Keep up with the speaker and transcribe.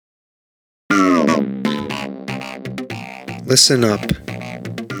Listen up.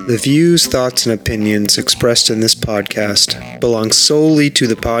 The views, thoughts, and opinions expressed in this podcast belong solely to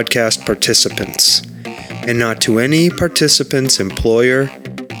the podcast participants, and not to any participant's employer,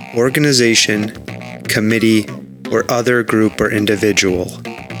 organization, committee, or other group or individual.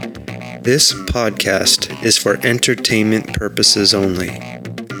 This podcast is for entertainment purposes only.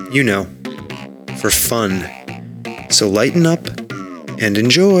 You know, for fun. So lighten up and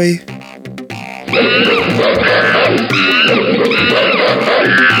enjoy.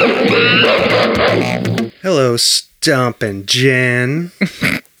 Hello, Stompin' Jen.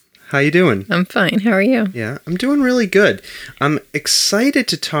 How you doing? I'm fine. How are you? Yeah, I'm doing really good. I'm excited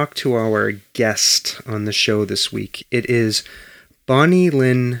to talk to our guest on the show this week. It is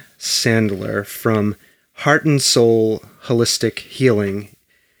Bonni-Lynne Sandler from Heart and Soul Holistic Healing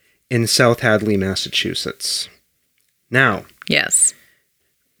in South Hadley, Massachusetts. Now, Yes.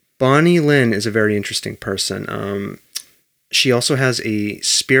 Bonni-Lynne is a very interesting person. She also has a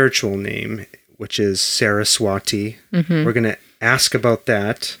spiritual name, which is Saraswati. Mm-hmm. We're going to ask about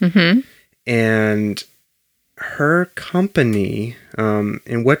that. Mm-hmm. And her company,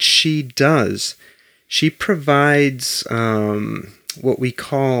 and what she does, she provides what we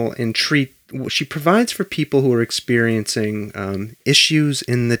call she provides for people who are experiencing issues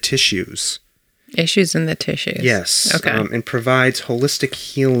in the tissues. Issues in the tissues. Yes. Okay. And provides holistic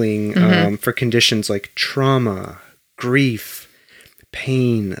healing for conditions like trauma, grief,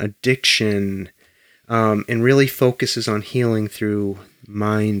 pain, addiction, and really focuses on healing through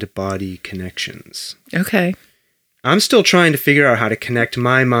mind-body connections. Okay. I'm still trying to figure out how to connect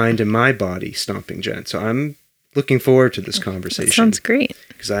my mind and my body, Stomping Jen. So I'm looking forward to this conversation. That sounds great.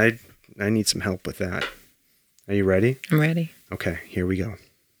 Because I need some help with that. Are you ready? I'm ready. Okay, here we go.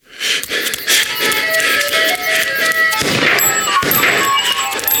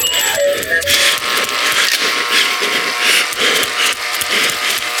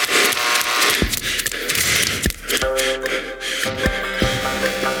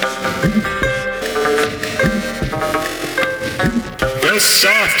 The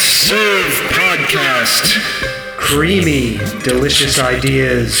Soft Serve Podcast. Creamy, delicious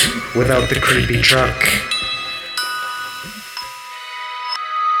ideas without the creepy truck.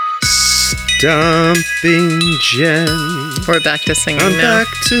 Stomping Jen. We're back to singing I'm now. back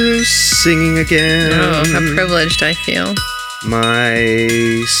to singing again. Oh, how privileged I feel.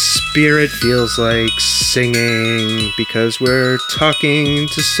 My spirit feels like singing because we're talking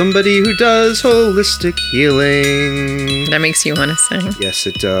to somebody who does holistic healing. That makes you want to sing. Yes,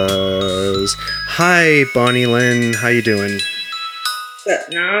 it does. Hi, Bonni-Lynne. How you doing?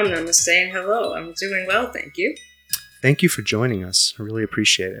 Namaste and hello. I'm doing well, thank you. Thank you for joining us. I really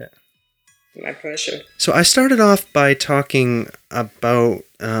appreciate it. My pleasure. So I started off by talking about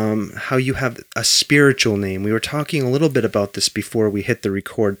how you have a spiritual name. We were talking a little bit about this before we hit the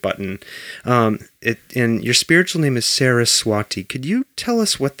record button. And your spiritual name is Saraswati. Could you tell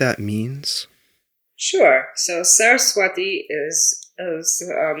us what that means? Sure. So Saraswati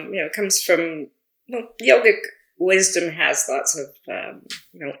comes from yogic wisdom, has lots of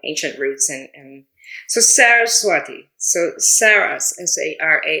ancient roots, and so Saraswati. So Saras,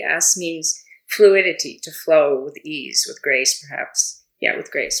 S-A-R-A-S, means fluidity, to flow with ease, with grace, perhaps. Yeah,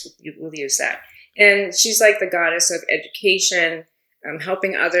 with grace. We'll use that. And she's like the goddess of education,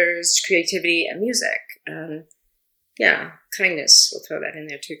 helping others, creativity, and music. Kindness. We'll throw that in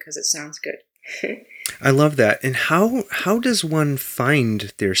there too because it sounds good. I love that. And how does one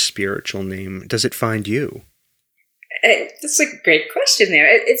find their spiritual name? Does it find you? That's a great question there.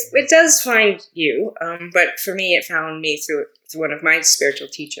 It does find you, but for me, it found me through one of my spiritual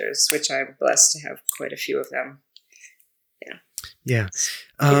teachers, which I'm blessed to have quite a few of them. Yeah.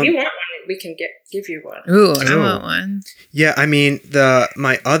 If you want one, we can give you one. Ooh, I want one. Yeah, I mean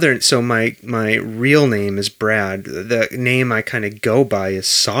my real name is Brad. The name I kind of go by is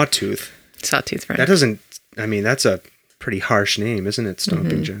Sawtooth. Sawtooth, right? That's a pretty harsh name, isn't it,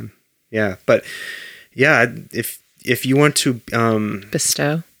 Stomping Jen? Yeah, but yeah, if you want to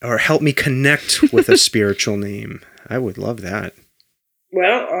bestow or help me connect with a spiritual name, I would love that.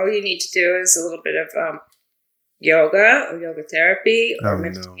 Well, all you need to do is a little bit of yoga or yoga therapy or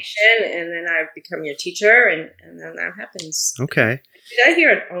meditation, and then I become your teacher, and then that happens. Okay. Did I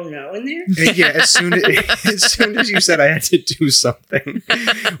hear an "oh no" in there? Yeah, as soon as you said I had to do something.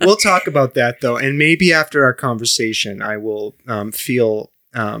 We'll talk about that though, and maybe after our conversation, I will feel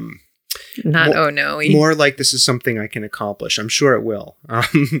more like this is something I can accomplish. I'm sure it will.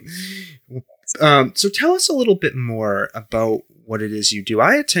 So tell us a little bit more about what it is you do.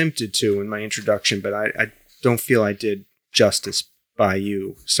 I attempted to in my introduction, but I don't feel I did justice by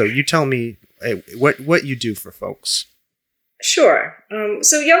you. So you tell me what you do for folks. Sure.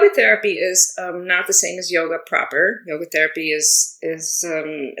 So yoga therapy is not the same as yoga proper. Yoga therapy is it's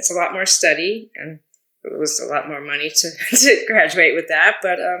a lot more study, and it was a lot more money to, to graduate with that.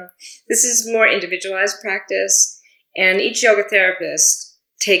 But this is more individualized practice, and each yoga therapist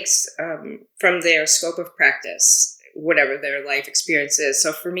takes from their scope of practice whatever their life experience is.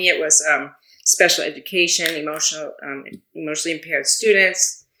 So for me, it was special education, emotionally impaired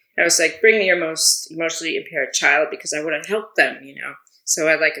students. I was like, bring me your most emotionally impaired child because I want to help them, So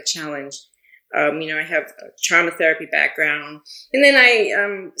I like a challenge. I have a trauma therapy background. And then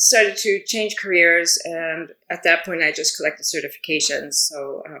I started to change careers. And at that point, I just collected certifications.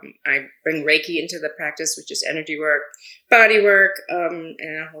 So I bring Reiki into the practice, which is energy work, body work, and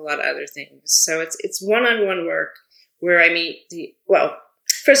a whole lot of other things. So it's one-on-one work where I meet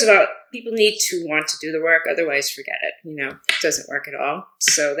first of all, people need to want to do the work. Otherwise, forget it. It doesn't work at all.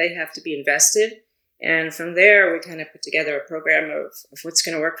 So they have to be invested. And from there, we kind of put together a program of what's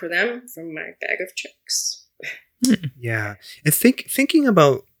going to work for them from my bag of tricks. Yeah. And thinking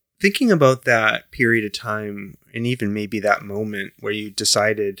about that period of time, and even maybe that moment where you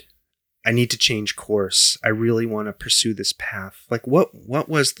decided, I need to change course. I really want to pursue this path. Like what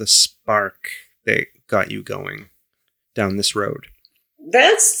was the spark that got you going down this road?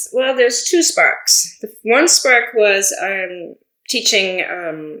 There's two sparks. The one spark was teaching.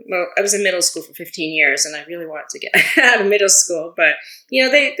 I was in middle school for 15 years, and I really wanted to get out of middle school. But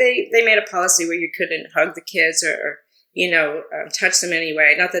they made a policy where you couldn't hug the kids or touch them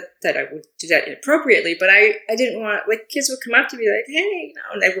anyway. Not that I would do that inappropriately, but I didn't want, like, kids would come up to me like, hey,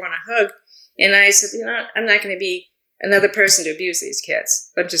 and they want a hug, and I said, I'm not going to be another person to abuse these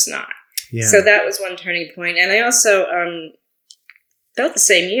kids. I'm just not. Yeah. So that was one turning point, and I also about the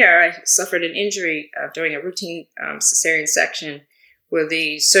same year, I suffered an injury during a routine cesarean section where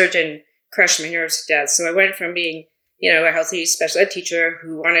the surgeon crushed my nerves to death. So I went from being, a healthy special ed teacher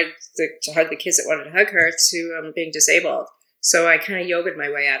who wanted to hug the kids that wanted to hug her to being disabled. So I kind of yogaed my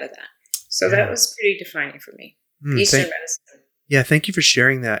way out of that. So that was pretty defining for me. Eastern medicine. Yeah, thank you for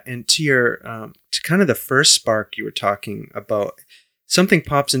sharing that. And to your, to kind of the first spark you were talking about, something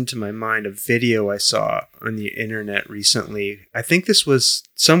pops into my mind, a video I saw on the internet recently. I think this was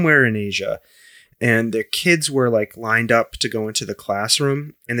somewhere in Asia, and the kids were like lined up to go into the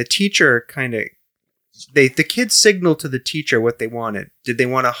classroom, and the teacher the kids signaled to the teacher what they wanted. Did they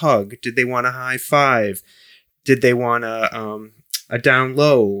want a hug? Did they want a high five? Did they want a down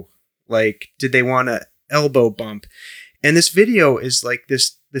low? Like, did they want a elbow bump? And this video is like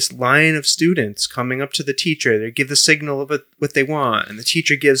this line of students coming up to the teacher. They give the signal of what they want, and the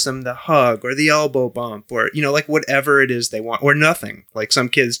teacher gives them the hug or the elbow bump or, like whatever it is they want, or nothing. Like some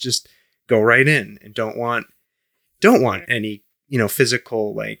kids just go right in and don't want any,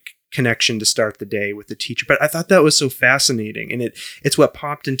 physical like connection to start the day with the teacher. But I thought that was so fascinating. And it's what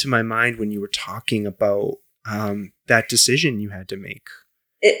popped into my mind when you were talking about that decision you had to make.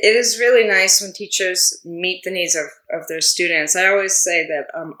 It is really nice when teachers meet the needs of their students. I always say that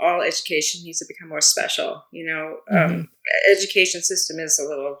all education needs to become more special. Education system is a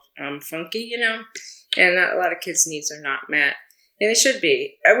little funky, and a lot of kids' needs are not met. And it should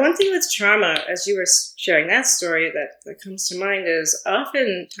be. One thing with trauma, as you were sharing that story, that comes to mind is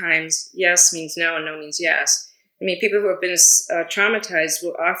oftentimes yes means no and no means yes. I mean, people who have been traumatized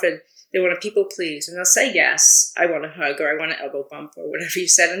will often, they want to people please, and they'll say, yes, I want a hug, or I want an elbow bump, or whatever you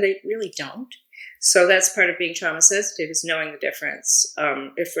said, and they really don't. So that's part of being trauma sensitive, is knowing the difference.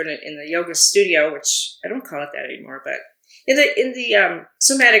 If we're in the yoga studio, which I don't call it that anymore, but in the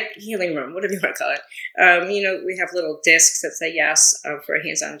somatic healing room, whatever you want to call it, we have little discs that say yes for a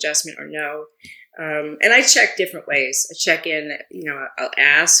hands-on adjustment or no. And I check different ways. I check in, I'll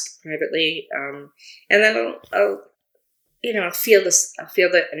ask privately, and then I'll feel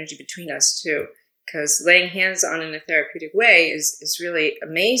the energy between us too. Because laying hands on in a therapeutic way is really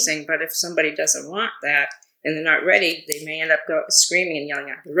amazing. But if somebody doesn't want that and they're not ready, they may end up screaming and yelling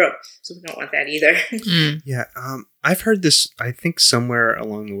out of the room. So we don't want that either. Yeah. I've heard this, I think somewhere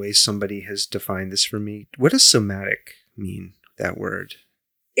along the way, somebody has defined this for me. What does somatic mean, that word?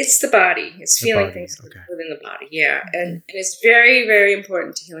 It's the body. It's feeling things within the body. Yeah. And it's very, very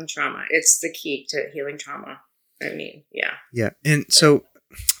important to healing trauma. It's the key to healing trauma. I mean, yeah. Yeah. And so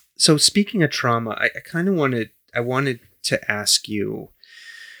speaking of trauma, I wanted to ask you,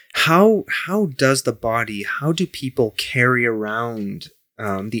 how does the body, how do people carry around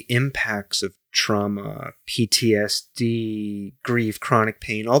the impacts of trauma, PTSD, grief, chronic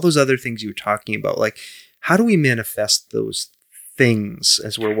pain, all those other things you were talking about? Like, how do we manifest those things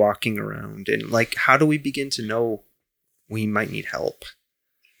as we're walking around? And like, how do we begin to know we might need help?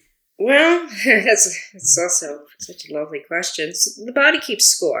 Well, that's also such a lovely question. So the body keeps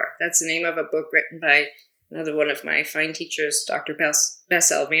score. That's the name of a book written by another one of my fine teachers, Dr.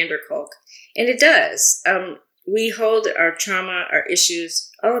 Bessel van der Kolk. And it does. We hold our trauma, our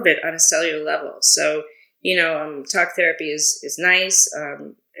issues, all of it on a cellular level. So, talk therapy is nice.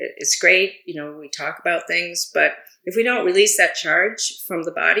 It's great. We talk about things, but if we don't release that charge from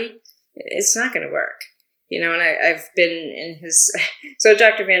the body, it's not going to work. And I've been in his, so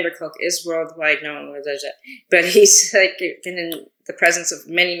Dr. van der Kolk is worldwide known, but he's been in the presence of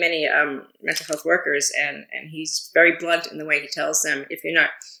many, many mental health workers, and he's very blunt in the way he tells them, if you're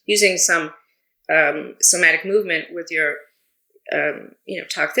not using some somatic movement with your,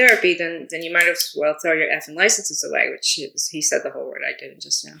 talk therapy, then you might as well throw your effing licenses away, which he said the whole word, I didn't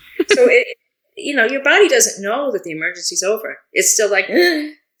just now. So, your body doesn't know that the emergency's over. It's still like,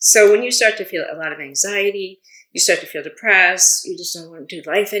 so when you start to feel a lot of anxiety, you start to feel depressed, you just don't want to do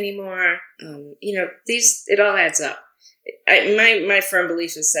life anymore. It all adds up. My firm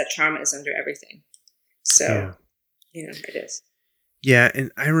belief is that trauma is under everything. So, it is. Yeah.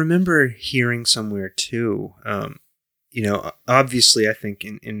 And I remember hearing somewhere too, obviously I think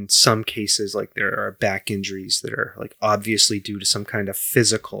in some cases, like there are back injuries that are like obviously due to some kind of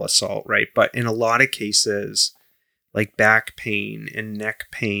physical assault, right? But in a lot of cases, like back pain and neck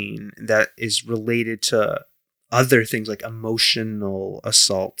pain, that is related to other things like emotional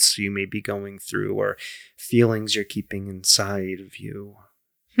assaults you may be going through or feelings you're keeping inside of you.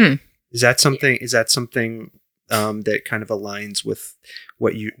 Is that something that kind of aligns with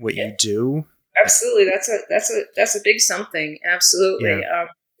what you do? Absolutely. That's a big something. Absolutely. Yeah.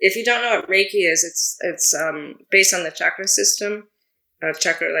 If you don't know what Reiki is, it's based on the chakra system.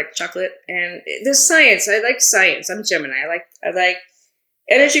 Chocolate, like chocolate, and there's science. I like science. I'm Gemini. I like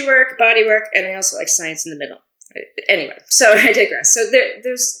energy work, body work, and I also like science in the middle. Anyway, so I digress. So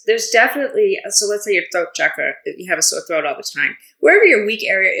there's definitely, so let's say your throat chakra, you have a sore throat all the time. Wherever your weak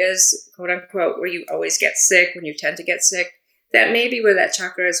area is, quote unquote, where you always get sick, when you tend to get sick, that may be where that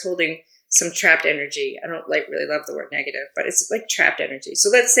chakra is holding some trapped energy. I don't really love the word negative, but it's like trapped energy. So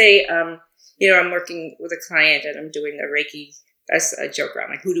let's say, I'm working with a client and I'm doing the Reiki. I joke around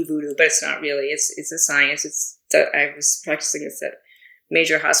like voodoo, but it's not really. It's a science. I was practicing this at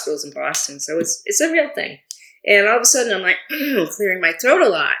major hospitals in Boston, so it's a real thing. And all of a sudden, I'm like clearing my throat a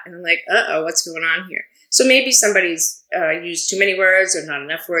lot, and I'm like, what's going on here? So maybe somebody's used too many words or not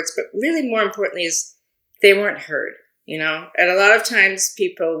enough words, but really more importantly is they weren't heard. And a lot of times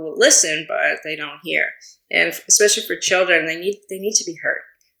people will listen, but they don't hear. And especially for children, they need to be heard.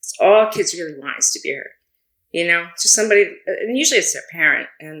 It's all kids really want is to be heard. Just somebody, and usually it's their parent,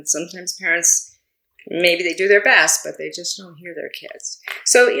 and sometimes parents, maybe they do their best, but they just don't hear their kids.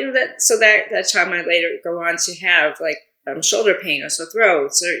 So, that child might later go on to have like shoulder pain or sore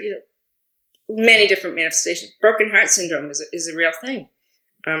throats or, many different manifestations. Broken heart syndrome is a real thing.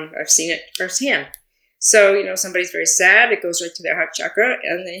 I've seen it firsthand. So, somebody's very sad, it goes right to their heart chakra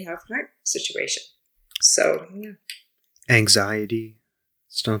and they have heart situation. So, yeah. Anxiety,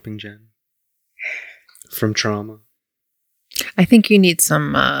 Stomping Jen. From trauma. I think you need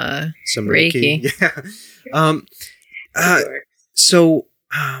some Reiki. Yeah. So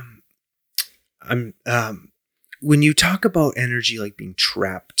when you talk about energy like being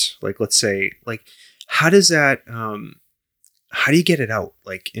trapped, like let's say, like how does that how do you get it out?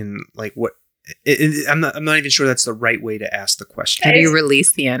 Like in like what I'm not even sure that's the right way to ask the question. How do you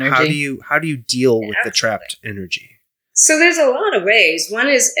release the energy? How do you deal with the trapped energy? So there's a lot of ways. One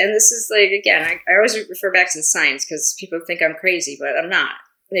is, and this is like, again, I always refer back to the science because people think I'm crazy, but I'm not.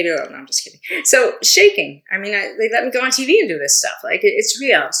 Maybe, no, I'm just kidding. So shaking. I mean, they let me go on TV and do this stuff. Like, it's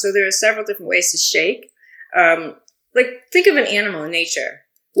real. So there are several different ways to shake. Like, think of an animal in nature.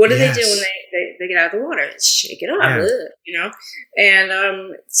 What do they do when they get out of the water? They shake it off,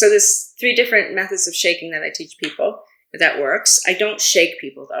 And so there's 3 different methods of shaking that I teach people. That works. I don't shake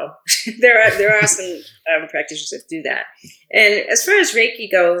people though. there are some practitioners that do that. And as far as Reiki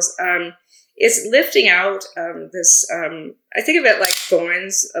goes, it's lifting out this. I think of it like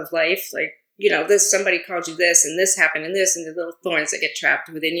thorns of life. Like this somebody called you this, and this happened, and this, and the little thorns that get trapped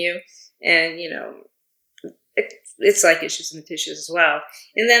within you, and it's like issues in the tissues as well.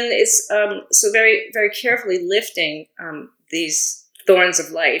 And then it's so very very carefully lifting these thorns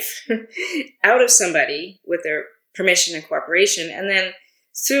of life out of somebody with their permission and cooperation, and then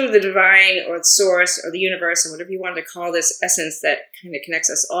through the divine or the source or the universe or whatever you want to call this essence that kind of connects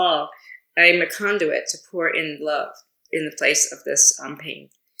us all, I'm a conduit to pour in love in the place of this pain.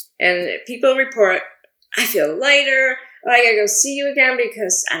 And people report, I feel lighter, I gotta go see you again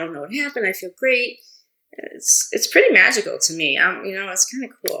because I don't know what happened, I feel great. It's pretty magical to me. It's kind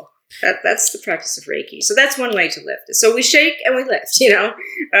of cool. That's the practice of Reiki. So that's one way to lift. So we shake and we lift,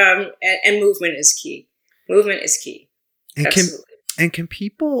 and movement is key. Movement is key. And Absolutely. can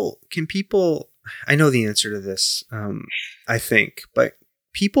people, I know the answer to this, I think, but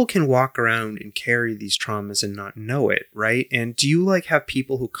people can walk around and carry these traumas and not know it, right? And do you have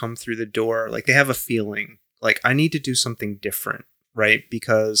people who come through the door, they have a feeling I need to do something different, right?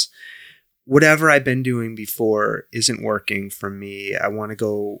 Because whatever I've been doing before isn't working for me. I want to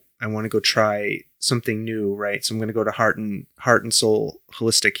go try something new, right? So I'm going to go to heart and soul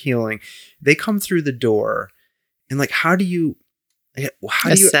holistic healing. They come through the door, and how do you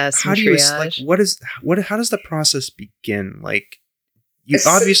assess, how do you how does the process begin? You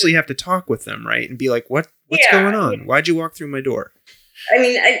obviously have to talk with them, right? And be what's going on? Why'd you walk through my door? I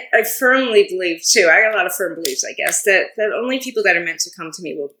mean, I firmly believe too. I got a lot of firm beliefs, I guess, that only people that are meant to come to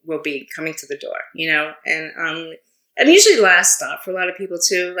me will be coming to the door, and I'm usually last stop for a lot of people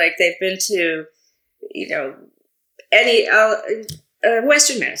too. They've been to, any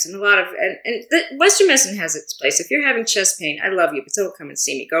Western medicine, and Western medicine has its place. If you're having chest pain, I love you, but don't come and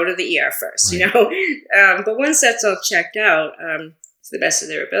see me. Go to the ER first, right. But once that's all checked out, to the best of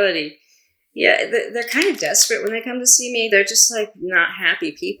their ability. Yeah, they're kind of desperate when they come to see me. They're just not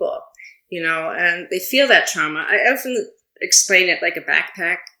happy people, and they feel that trauma. I often explain it like a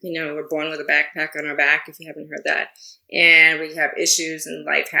backpack. We're born with a backpack on our back, if you haven't heard that. And we have issues and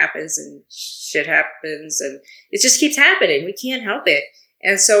life happens and shit happens and it just keeps happening. We can't help it.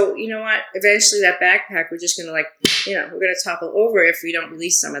 And so, you know what? Eventually that backpack, we're just going to we're going to topple over if we don't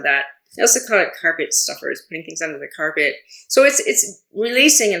release some of that. I also call it carpet stuffers, putting things under the carpet. So it's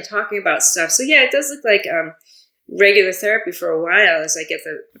releasing and talking about stuff. So yeah, it does look like regular therapy for a while as I get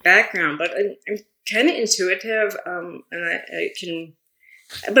the background, but I'm kind of intuitive, and I can.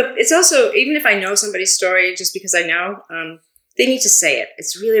 But it's also, even if I know somebody's story, just because I know, they need to say it.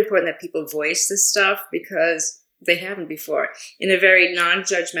 It's really important that people voice this stuff because they haven't before in a very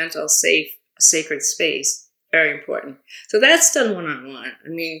non-judgmental, safe, sacred space. Very important. So that's done one-on-one. I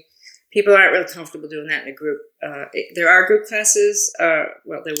mean, people aren't really comfortable doing that in a group. There are group classes.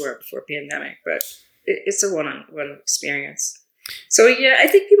 Well, there were before pandemic, but it's a one-on-one experience. So yeah, I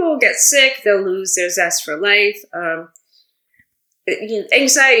think people will get sick. They'll lose their zest for life.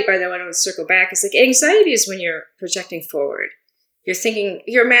 Anxiety, by the way, I want to circle back. It's anxiety is when you're projecting forward. You're thinking,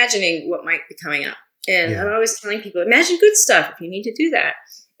 you're imagining what might be coming up. And I'm always telling people, imagine good stuff if you need to do that.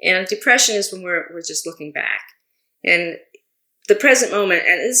 And depression is when we're just looking back. And the present moment,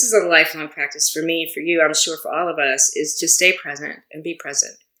 and this is a lifelong practice for me, for you, I'm sure for all of us, is to stay present and be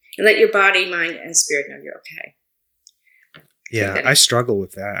present. And let your body, mind, and spirit know you're okay. Yeah, I struggle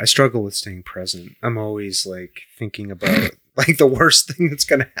with that. I struggle with staying present. I'm always thinking about the worst thing that's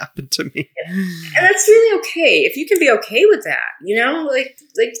going to happen to me. And that's really okay. If you can be okay with that,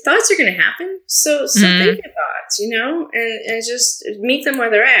 thoughts are going to happen. So think your thoughts, and just meet them where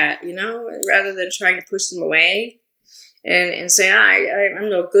they're at, rather than trying to push them away and say, I'm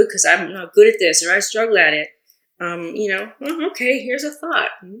no good because I'm not good at this or I struggle at it. Okay, here's a thought.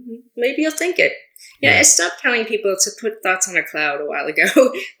 Maybe you'll think it. Yeah, I stopped telling people to put thoughts on a cloud a while ago.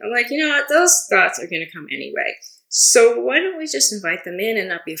 I'm like, you know what? Those thoughts are going to come anyway. So why don't we just invite them in and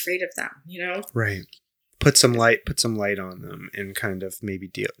not be afraid of them, Right. Put some light on them and kind of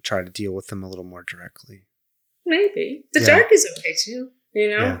maybe try to deal with them a little more directly. Maybe. The dark is okay too,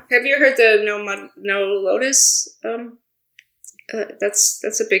 Yeah. Have you heard the no lotus?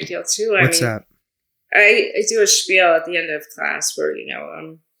 That's a big deal too. What's that? I do a spiel at the end of class where,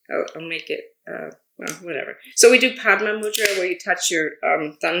 I'll make it, whatever. So we do Padma Mudra where you touch your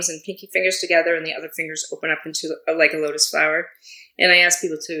thumbs and pinky fingers together and the other fingers open up into a lotus flower. And I ask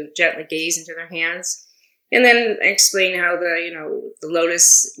people to gently gaze into their hands. And then I explain how the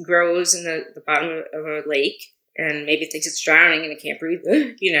lotus grows in the bottom of a lake and maybe thinks it's drowning and it can't breathe,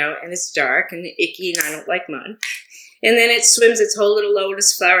 and it's dark and icky and I don't like mud. And then it swims its whole little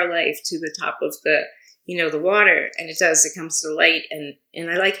lotus flower life to the top of the water, and it comes to the light, and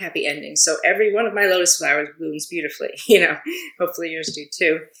I like happy endings. So every one of my lotus flowers blooms beautifully, hopefully yours do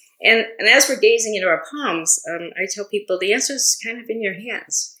too. And as we're gazing into our palms, I tell people the answer is kind of in your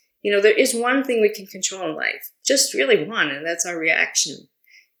hands. There is one thing we can control in life, just really one, and that's our reaction.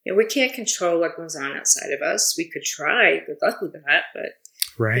 We can't control what goes on outside of us. We could try, good luck with that, but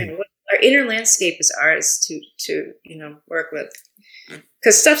right. Our inner landscape is ours to work with.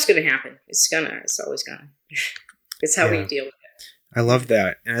 Because stuff's going to happen. It's always going to. It's how we deal with it. I love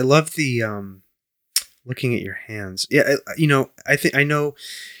that. And I love the looking at your hands. Yeah, I know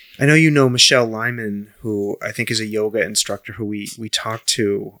Michelle Lyman, who I think is a yoga instructor who we talked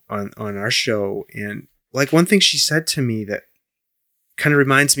to on our show. And one thing she said to me that kind of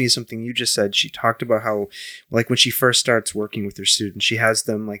reminds me of something you just said. She talked about how, like, when she first starts working with her students, she has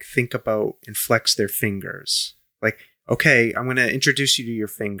them like think about and flex their fingers. Like, okay, I'm going to introduce you to your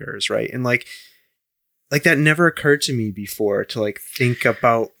fingers, right? And like that never occurred to me before, to like think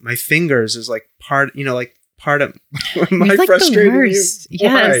about my fingers as like part of my You're like frustrating. the worst.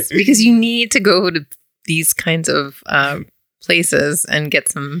 Yes, because you need to go to these kinds of places and get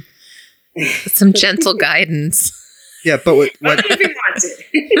some gentle guidance. Yeah, but what If you want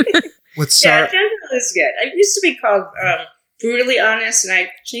it. what's Sarah? Yeah, gentle is good. I used to be called brutally honest, and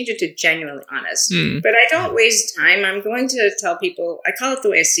I changed it to genuinely honest. But I don't waste time. I'm going to tell people, I call it the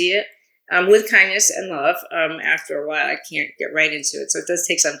way I see it, with kindness and love. After a while, I can't get right into it, so it does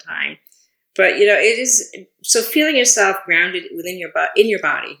take some time. But it is so feeling yourself grounded within in your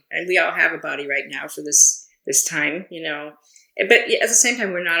body, and we all have a body right now for this time, But at the same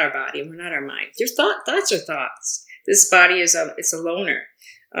time, we're not our body, we're not our mind. Your thoughts are thoughts. This body is it's a loner.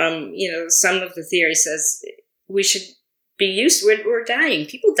 Some of the theory says we should be used. We're dying.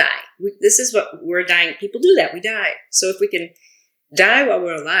 People die. This is what we're dying. People do that. We die. So if we can die while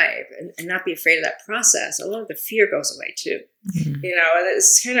we're alive and not be afraid of that process, a lot of the fear goes away too.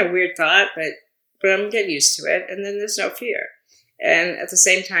 It's kind of a weird thought, but I'm getting used to it. And then there's no fear. And at the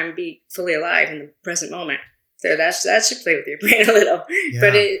same time, be fully alive in the present moment. So that should play with your brain a little. Yeah.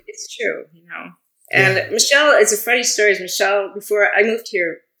 But it's true, And yeah. Michelle, it's a funny story. Michelle, before I moved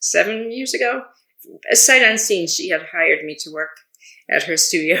here 7 years ago, sight unseen, she had hired me to work at her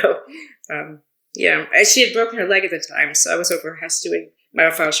studio. She had broken her leg at the time, so I was over her house doing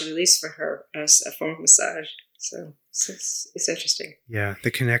myofascial release for her as a form of massage. So it's interesting. Yeah,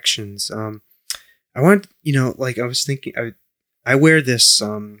 the connections. I want, I was thinking, I wear this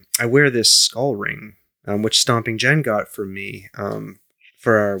skull ring, which Stomping Jen got for me,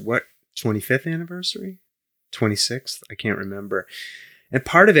 for our 25th anniversary, 26th. I can't remember. And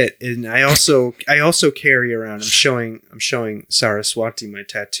part of it, and I also carry around. I'm showing Saraswati my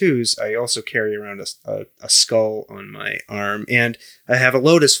tattoos. I also carry around a skull on my arm, and I have a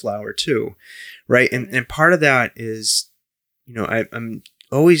lotus flower too, right? And part of that is, I'm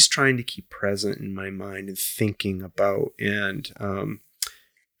always trying to keep present in my mind and thinking about and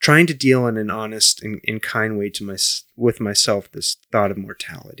trying to deal in an honest and kind way with myself this thought of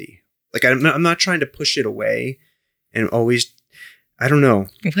mortality. Like I'm not trying to push it away, and always. I don't know.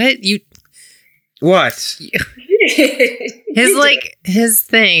 What? His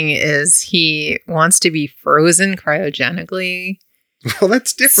thing is he wants to be frozen cryogenically. Well,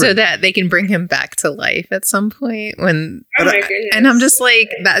 that's different. So that they can bring him back to life at some point and I'm just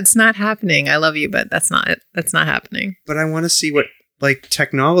like, that's not happening. I love you, but that's not happening. But I want to see what like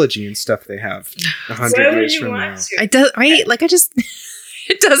technology and stuff they have 100 years from now.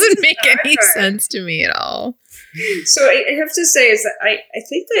 It doesn't make any sense to me at all. So I have to say is that I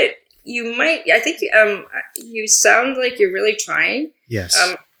think that you might. I think you sound like you're really trying. Yes.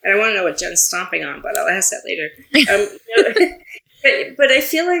 And I want to know what Jen's stomping on, but I'll ask that later. But I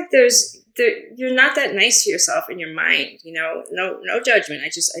feel like you're not that nice to yourself in your mind. No judgment. I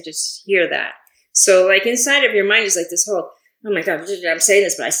just hear that. So like inside of your mind is like this whole. Oh my God, I'm saying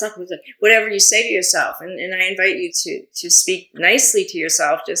this, but I suck with it. Whatever you say to yourself. And I invite you to speak nicely to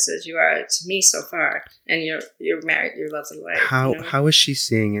yourself just as you are to me so far. And you're married, your lovely wife. How is she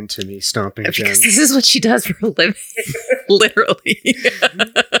seeing into me stomping Jen? Because this is what she does for a living. Literally.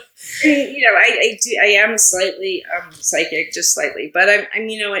 I am slightly psychic, just slightly. But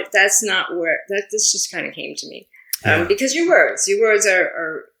that's not where, this just kind of came to me. Because your words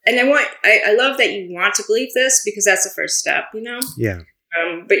are and I love that you want to believe this because that's the first step, Yeah.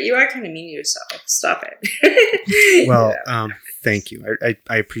 But you are kind of mean to yourself. Stop it. Well, thank you.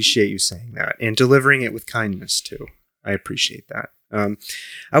 I appreciate you saying that and delivering it with kindness too. I appreciate that.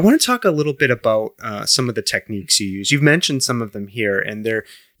 I want to talk a little bit about some of the techniques you use. You've mentioned some of them here, and they're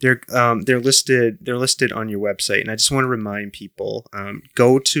listed on your website. And I just want to remind people,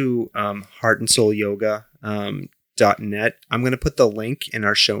 go to Heart and Soul Yoga. .net. I'm going to put the link in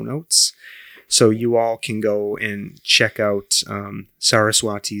our show notes so you all can go and check out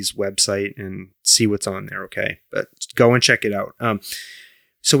Saraswati's website and see what's on there. Okay, but go and check it out.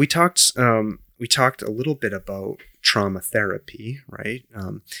 So we talked a little bit about trauma therapy, right?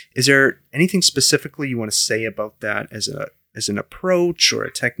 Is there anything specifically you want to say about that as an approach or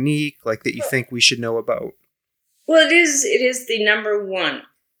a technique like that you think we should know about? Well, it is the number one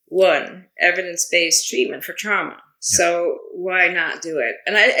evidence-based treatment for trauma. Yeah. So why not do it?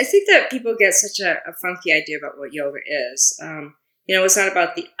 And I think that people get such a funky idea about what yoga is. It's not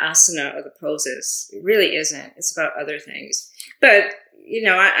about the asana or the poses. It really isn't. It's about other things. But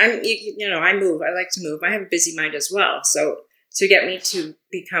I move. I like to move. I have a busy mind as well. So to get me to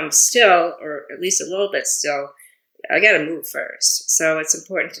become still, or at least a little bit still, I got to move first. So it's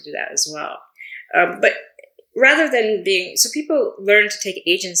important to do that as well. But rather than so people learn to take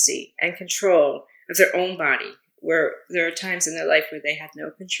agency and control of their own body, where there are times in their life where they have no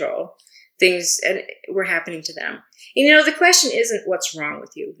control. Things were happening to them. The question isn't what's wrong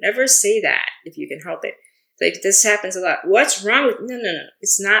with you. Never say that if you can help it. Like, this happens a lot. What's wrong with you? No.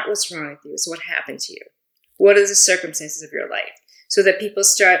 It's not what's wrong with you. It's what happened to you. What are the circumstances of your life? So that people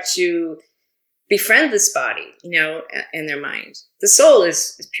start to befriend this body, in their mind. The soul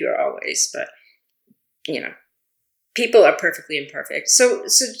is pure always, but, people are perfectly imperfect. So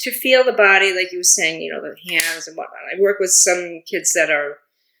to feel the body, like you were saying, the hands and whatnot. I work with some kids that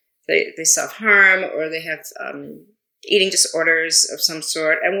they self-harm, or they have eating disorders of some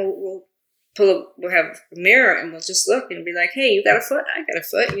sort, and we'll have a mirror and we'll just look and be like, hey, you got a foot? I got a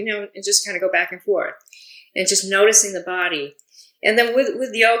foot, and just kind of go back and forth and just noticing the body. And then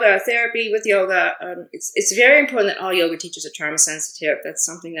with yoga therapy, it's very important that all yoga teachers are trauma sensitive. That's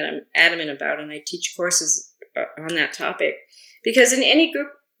something that I'm adamant about, and I teach courses on that topic, because in any group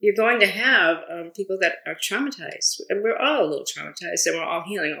you're going to have people that are traumatized, and we're all a little traumatized, and we're all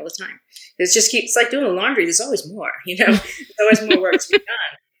healing all the time. It's like doing laundry. There's always more, there's always more work to be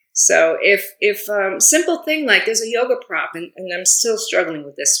done. So if simple thing like there's a yoga prop, and I'm still struggling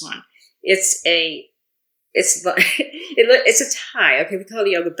with this one. It's a tie. Okay, we call it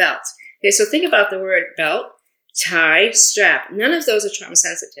a yoga belt. Okay, so think about the word belt, tie, strap. None of those are trauma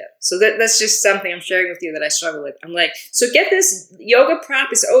sensitive. So that's just something I'm sharing with you that I struggle with. I'm like, so get this yoga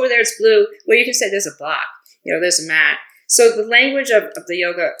prop is over there. It's blue. Where you can say there's a block. There's a mat. So the language of the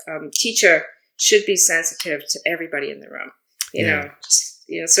yoga teacher should be sensitive to everybody in the room.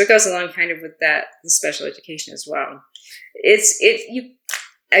 So it goes along kind of with that, the special education as well.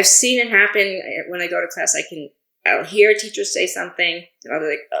 I've seen it happen when I go to class. I'll hear a teacher say something, and I'll be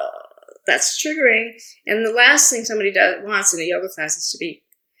like, oh, that's triggering. And the last thing somebody wants in a yoga class is to be,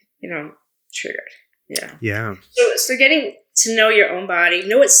 triggered. Yeah. Yeah. So getting to know your own body,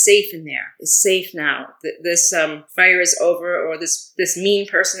 know it's safe in there. It's safe now. This fire is over, or this mean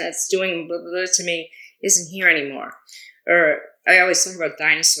person that's doing blah, blah, blah to me isn't here anymore. Or I always talk about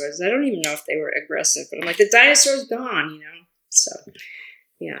dinosaurs. I don't even know if they were aggressive, but I'm like, the dinosaur's gone, So,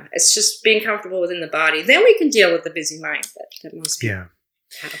 yeah, it's just being comfortable within the body. Then we can deal with the busy mind that most people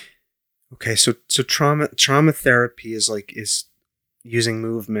have. Okay, so trauma therapy is using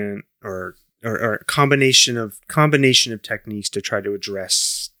movement or a combination of techniques to try to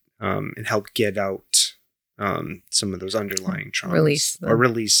address and help get out some of those underlying traumas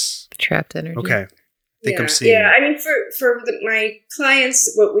release the trapped energy. Okay. I think I'm seeing. Yeah, I mean, for my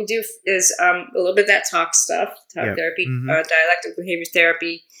clients, what we do is a little bit of that talk therapy, dialectical behavior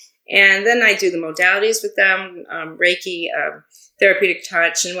therapy, and then I do the modalities with them, Reiki, therapeutic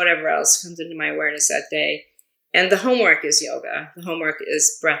touch, and whatever else comes into my awareness that day. And the homework is yoga. The homework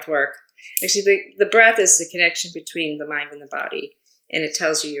is breath work. Actually, the breath is the connection between the mind and the body, and it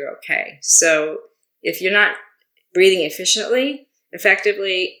tells you you're okay. So if you're not breathing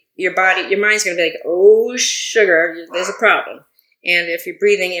effectively, your mind's going to be like, oh, sugar, there's a problem. And if you're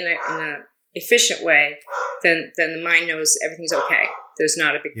breathing in a efficient way, then the mind knows everything's okay. There's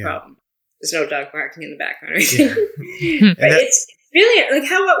not a big problem. There's no dog barking in the background or anything. Yeah. But it's really like,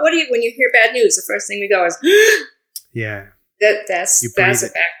 what do you, when you hear bad news, the first thing we go is, yeah. That's a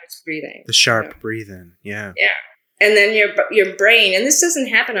backwards breathing. The sharp breathing. Yeah. Yeah. And then your brain, and this doesn't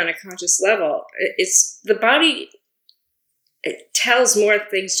happen on a conscious level. It's the body. It tells more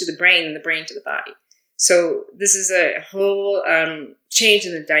things to the brain than the brain to the body. So this is a whole change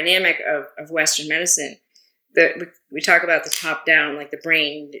in the dynamic of Western medicine. We talk about the top down, like the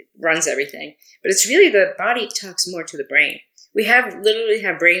brain runs everything, but it's really the body talks more to the brain. We literally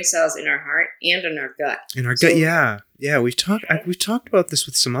have brain cells in our heart and in our gut. In our gut, yeah. We've talked about this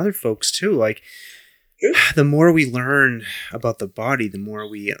with some other folks too. Like, the more we learn about the body, the more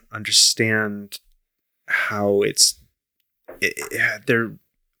we understand how it's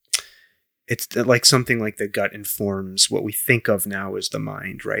like something like the gut informs what we think of now as the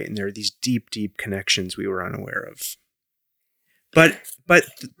mind, right? And there are these deep, deep connections we were unaware of. But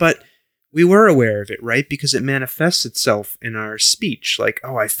we were aware of it, right? Because it manifests itself in our speech. Like,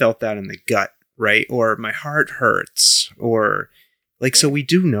 oh, I felt that in the gut, right? Or my heart hurts, or like, so we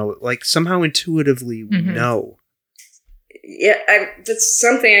do know, like somehow intuitively we know. Yeah, that's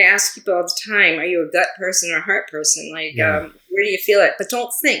something I ask people all the time. Are you a gut person or a heart person? Like, where do you feel it? But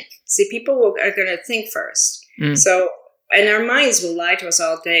don't think. See, people are going to think first. So, and our minds will lie to us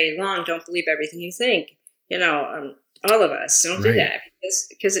all day long. Don't believe everything you think. All of us don't do that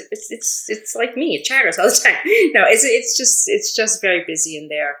because it's like me. It chatters all the time. No, it's just very busy in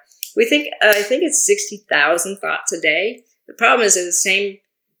there. We think I think it's 60,000 thoughts a day. The problem is it's the same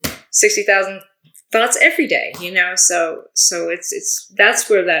 60,000 thoughts every day. So it's that's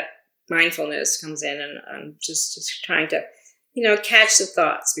where that mindfulness comes in, and I'm just trying to catch the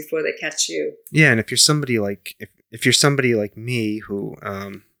thoughts before they catch you. Yeah, and if you're somebody like if you're somebody like me who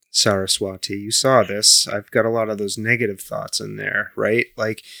Saraswati, you saw this. I've got a lot of those negative thoughts in there, right?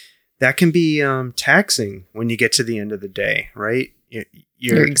 Like that can be taxing when you get to the end of the day, right?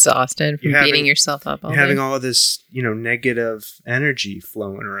 You're exhausted from beating yourself up all day. Having all of this, negative energy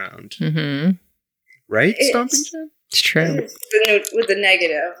flowing around. Mm-hmm. Right, Stomping Jen? It's true. With the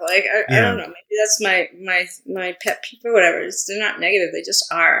negative, like I don't know, maybe that's my pet peeve or whatever. They're not negative; they just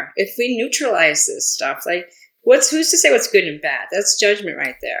are. If we neutralize this stuff, like who's to say what's good and bad? That's judgment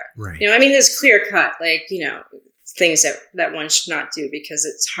right there. Right. There's clear cut, like things that one should not do because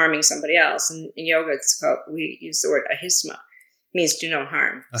it's harming somebody else. And in yoga, we use the word ahisma, means do no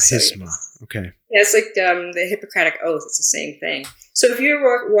harm. Ahisma, okay. Yeah, it's like the Hippocratic Oath. It's the same thing. So if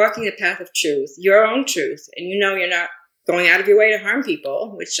you're walking the path of truth, your own truth, and you're not going out of your way to harm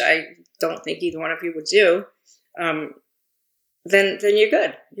people, which I don't think either one of you would do, then you're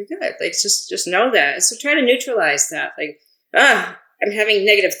good. You're good. Like just know that. So try to neutralize that. Like, I'm having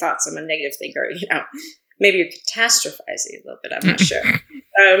negative thoughts. I'm a negative thinker. Maybe you're catastrophizing a little bit. I'm not sure. But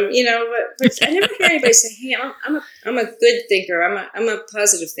I never hear anybody say, "Hey, I'm a good thinker. I'm a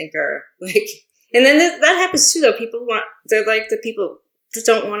positive thinker." Like, and then that happens too. Though they're like the people that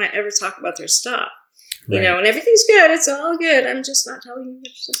don't want to ever talk about their stuff. Right. And everything's good. It's all good. I'm just not telling you.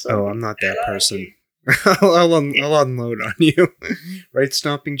 It's just I'm not that person. I'll unload on you. Right,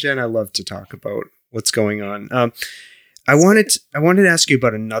 Stomping Jen? I love to talk about what's going on. I wanted to ask you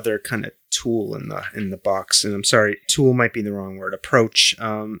about another kind of tool in the box, and I'm sorry, tool might be the wrong word. Approach.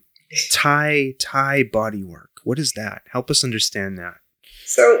 Thai body work. What is that? Help us understand that.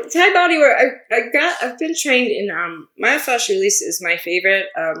 So Thai body work. I've been trained in myofascial release is my favorite.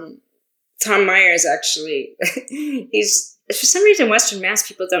 Tom Myers actually. He's for some reason Western Mass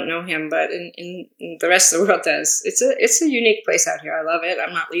people don't know him, but in the rest of the world does. It's a unique place out here. I love it.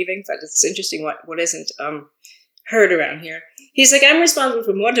 I'm not leaving, but it's interesting what isn't heard around here. He's like, I'm responsible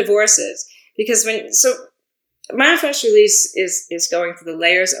for more divorces because myofascial release is going through the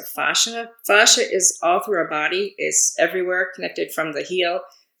layers of fascia. Fascia is all through our body. It's everywhere, connected from the heel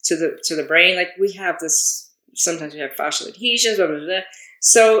to the brain. Like we have this. Sometimes we have fascial adhesions, blah blah blah.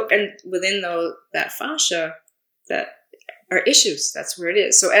 So, and within that fascia, that are issues. That's where it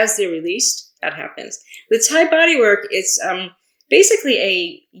is. So as they're released, that happens. With Thai body work, it's basically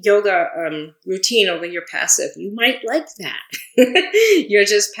a yoga routine, only you're passive. You might like that. You're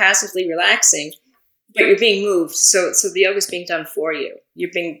just passively relaxing, but you're being moved. So the yoga is being done for you. You're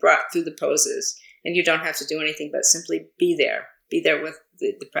being brought through the poses, and you don't have to do anything but simply be there. Be there with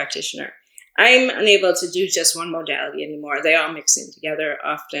the practitioner. I'm unable to do just one modality anymore. They all mix in together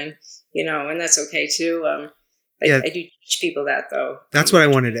often, and that's okay too. I do teach people that though. That's what I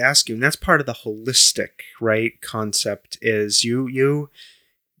wanted to ask you. And that's part of the holistic, right, concept is you're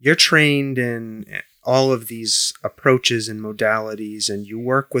trained in all of these approaches and modalities, and you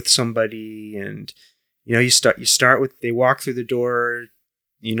work with somebody and, you start with, they walk through the door,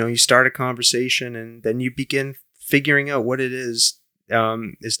 you start a conversation, and then you begin figuring out what it is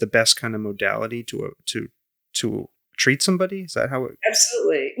the best kind of modality to treat somebody. Is that how it?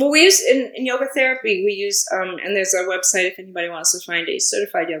 Absolutely. Well, we use in yoga therapy. We use and there's a website if anybody wants to find a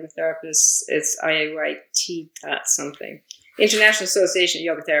certified yoga therapist. It's IAYT.something. International Association of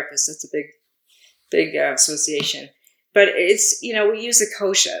Yoga Therapists. That's a big association. But it's we use the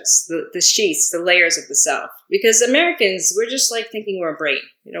koshas, the sheaths, the layers of the self. Because Americans, we're just like thinking we're a brain.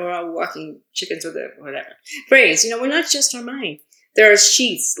 We're all walking chickens with whatever brains. We're not just our mind. There are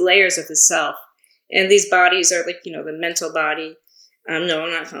sheaths, layers of the self. And these bodies are like, the mental body. No,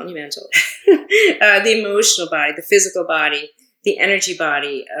 I'm not calling you mental. The emotional body, the physical body, the energy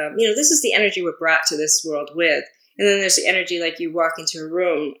body. This is the energy we're brought to this world with. And then there's the energy like you walk into a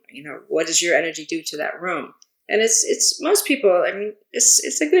room, what does your energy do to that room? And it's most people,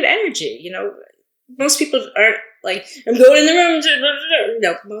 it's a good energy. Most people aren't like, I'm going in the room.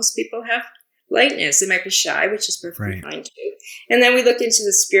 Most people have lightness. They might be shy, which is perfectly fine too. And then we look into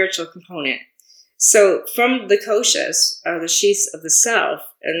the spiritual component. So from the koshas, the sheaths of the self,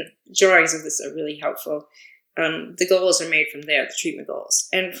 and drawings of this are really helpful. The goals are made from there, the treatment goals.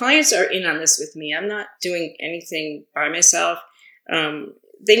 And clients are in on this with me. I'm not doing anything by myself.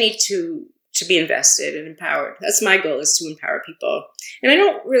 They need to be invested and empowered. That's my goal, is to empower people. And I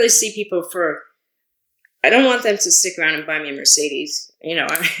don't really see people for I don't want them to stick around and buy me a Mercedes.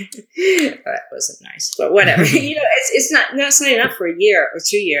 That wasn't nice, but whatever. It's not enough for a year or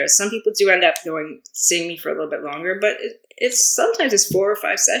 2 years. Some people do end up seeing me for a little bit longer, but sometimes it's 4 or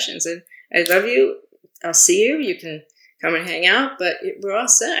 5 sessions, and I love you. I'll see you. You can come and hang out, but we're all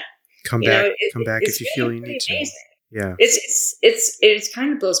set. Come back if you feel you need to. Amazing. Yeah. It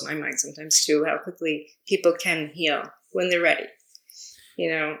kind of blows my mind sometimes too, how quickly people can heal when they're ready.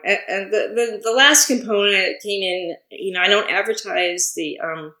 And the last component came in, I don't advertise the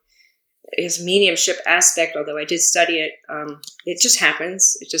mediumship aspect, although I did study it. It just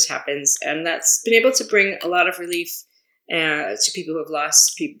happens. And that's been able to bring a lot of relief to people who have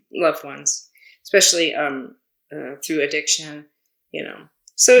lost loved ones, especially through addiction,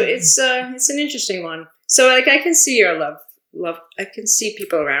 So it's an interesting one. So like I can see your love. I can see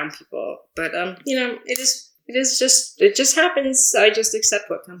people around people, but it just happens. I just accept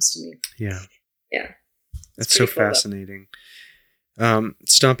what comes to me. Yeah. Yeah. That's so fascinating.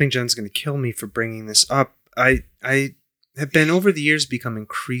 Stomping Jen's going to kill me for bringing this up. I have been over the years become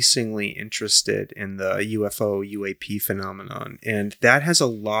increasingly interested in the UAP phenomenon. And that has a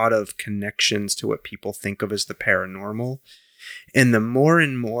lot of connections to what people think of as the paranormal. And the more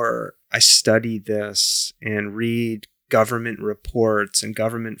and more I study this and read government reports and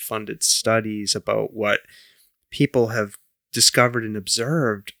government funded studies about what people have discovered and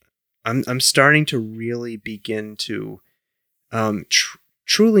observed, I'm starting to really begin to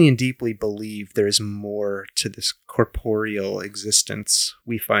truly and deeply believe there is more to this corporeal existence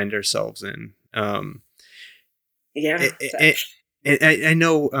we find ourselves in. I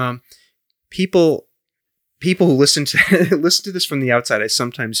know people who listen to this from the outside, I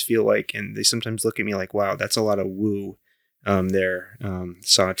sometimes feel like, and they sometimes look at me like, wow, that's a lot of woo there,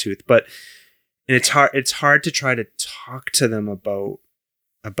 Sawtooth. But it's hard to try to talk to them about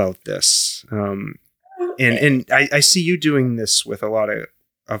this. And I see you doing this with a lot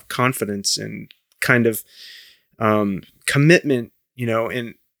of confidence and kind of commitment,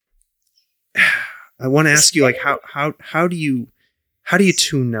 and I want to ask you, like, how do you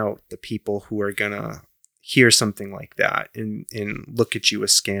tune out the people who are gonna hear something like that and look at you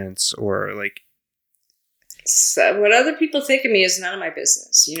askance, or like, so what other people think of me is none of my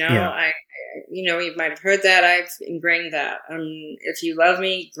business. Yeah. You might have heard that. I've ingrained that. If you love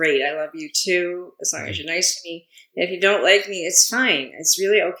me, great. I love you too, as long as you're nice to me. And if you don't like me, it's fine. It's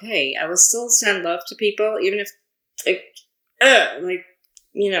really okay. I will still send love to people, even if, a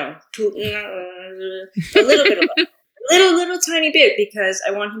little bit of love. Little tiny bit, because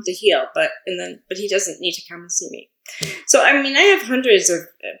I want him to heal, but he doesn't need to come and see me. So I have hundreds of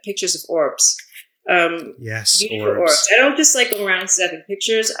pictures of orbs. Yes, beautiful orbs. I don't just go around snapping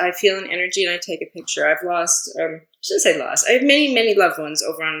pictures. I feel an energy and I take a picture. I've lost, I shouldn't say lost. I have many loved ones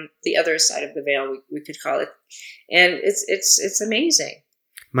over on the other side of the veil, we could call it, and it's amazing.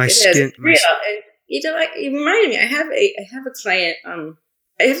 It reminded me. I have a client. I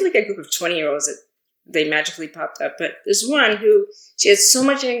have a group of 20-year-olds that they magically popped up, but there's one who she has so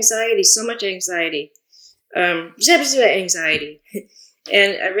much anxiety, anxiety.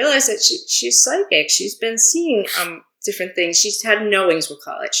 And I realized that she's psychic. She's been seeing different things. She's had knowings, we'll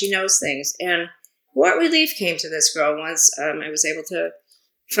call it. She knows things. And what relief came to this girl once I was able to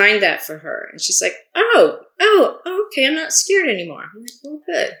find that for her. And she's like, oh, okay, I'm not scared anymore. I'm like, oh,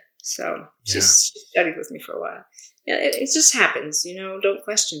 good. So she studied with me for a while. Yeah, it just happens, don't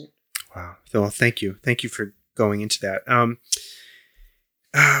question it. Wow. Well, thank you. Thank you for going into that.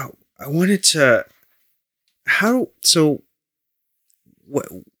 I wanted to, what,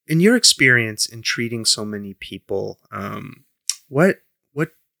 in your experience in treating so many people, what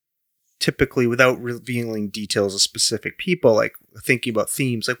typically, without revealing details of specific people, like thinking about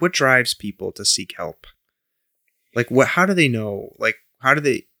themes, like what drives people to seek help? Like how do they know? Like, how do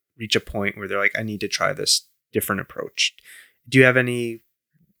they reach a point where they're like, I need to try this different approach? Do you have any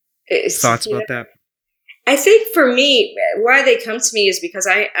thoughts about that? I think for me, why they come to me is because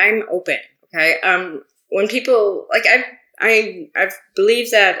I'm open. Okay. When people I believe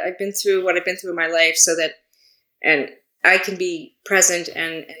that I've been through what I've been through in my life, so that, and I can be present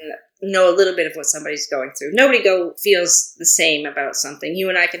and know a little bit of what somebody's going through. Nobody feels the same about something. You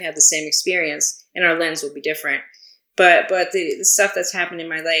and I can have the same experience and our lens will be different. But the stuff that's happened in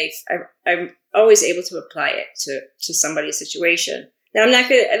my life, I'm always able to apply it to somebody's situation. Now, I'm not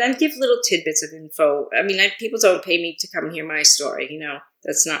going to, and I give little tidbits of info. People don't pay me to come and hear my story.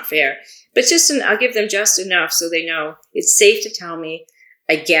 That's not fair. But I'll give them just enough so they know it's safe to tell me.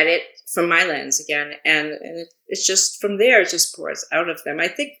 I get it from my lens again. And it's just from there, it just pours out of them. I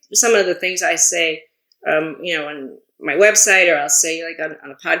think some of the things I say on my website, or I'll say like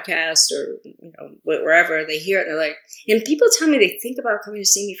on a podcast, or wherever they hear it, they're like, and people tell me they think about coming to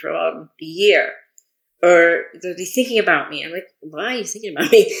see me for a year, or they're thinking about me. I'm like, why are you thinking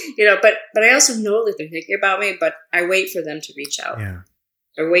about me? But I also know that they're thinking about me, but I wait for them to reach out. Yeah.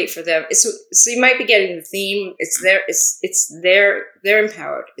 Or wait for them. So you might be getting the theme. They're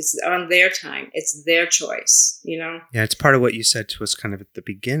empowered. It's on their time. It's their choice, Yeah, it's part of what you said to us kind of at the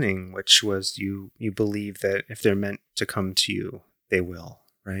beginning, which was you believe that if they're meant to come to you, they will,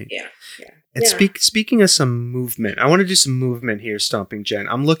 right? Yeah. And speaking of some movement, I want to do some movement here, Stomping Jen.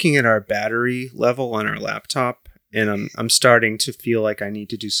 I'm looking at our battery level on our laptop, and I'm starting to feel like I need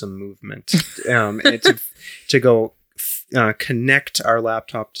to do some movement and to go connect our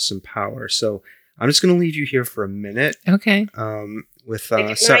laptop to some power. So I'm just going to leave you here for a minute. Okay. With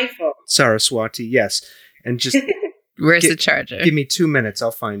Saraswati. Yes. And just where's the charger? Give me 2 minutes.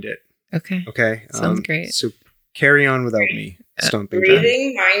 I'll find it. Okay. Okay. Sounds great. So carry on without me. Stomping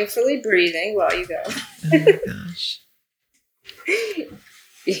breathing, mindfully breathing while you go. Oh my gosh.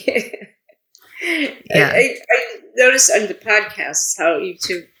 Yeah. I noticed on the podcast how you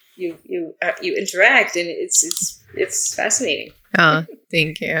two you interact, and it's fascinating. Oh,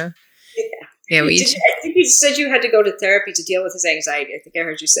 thank you. Yeah, I think you said you had to go to therapy to deal with his anxiety. I think I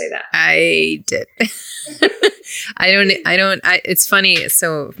heard you say that. I did. It's funny.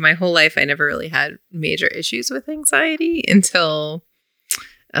 So my whole life, I never really had major issues with anxiety until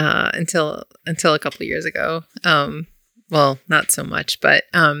a couple of years ago. Well, not so much, but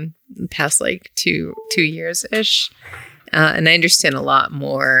past like two years ish. And I understand a lot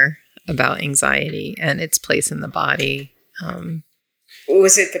more about anxiety and its place in the body.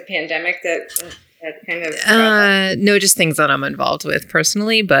 Was it the pandemic that kind of? No, just things that I'm involved with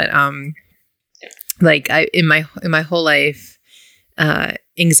personally. But like in my whole life,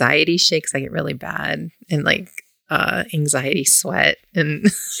 anxiety shakes. I get really bad, and like anxiety sweat, and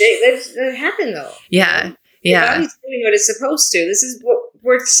that happened though. Yeah, Your body's doing what it's supposed to. This is what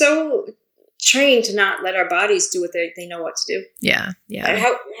we're so trained to not let our bodies do what they know what to do. Yeah.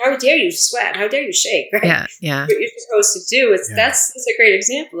 How dare you sweat? How dare you shake? Right? Yeah. What you're supposed to do is that's a great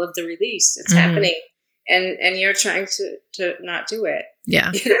example of the release. It's happening, and you're trying to not do it.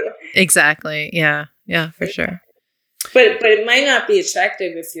 Yeah. Exactly. Yeah, for sure. But it might not be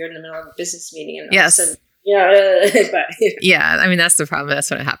attractive if you're in the middle of a business meeting and all of a sudden, yeah. I mean, that's the problem.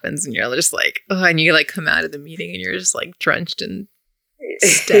 That's when it happens, and you're just like, and you like come out of the meeting and you're just like drenched in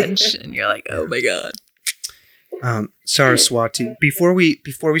stench, and you're like, oh my god. Saraswati, before we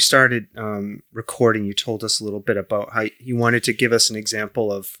started recording, you told us a little bit about how you wanted to give us an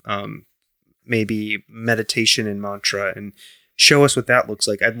example of maybe meditation and mantra, and show us what that looks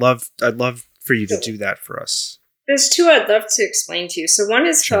like. I'd love for you to do that for us. There's two I'd love to explain to you. So one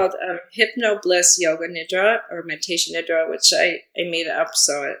is called Hypno Bliss Yoga Nidra, or Meditation Nidra, which I made up,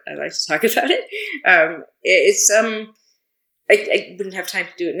 so I like to talk about it. It's I wouldn't have time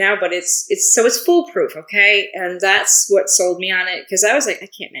to do it now, but it's foolproof, okay? And that's what sold me on it, because I was like, I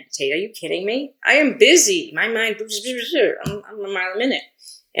can't meditate. Are you kidding me? I am busy. My mind, I'm a mile a minute.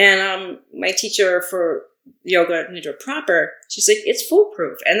 And my teacher for Yoga Nidra proper, she's like, it's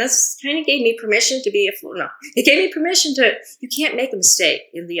foolproof. And that's kind of gave me permission to be it gave me permission to, you can't make a mistake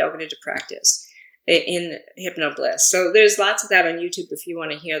in the Yoga Nidra practice, in Hypno Bliss. So there's lots of that on YouTube if you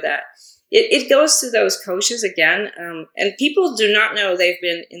want to hear that. It goes through those koshas again, and people do not know they've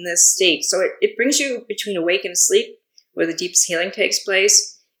been in this state. So it brings you between awake and asleep, where the deepest healing takes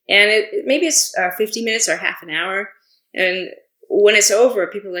place. And maybe it's 50 minutes or half an hour. And when it's over,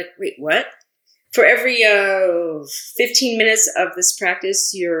 people are like, wait, what? For every 15 minutes of this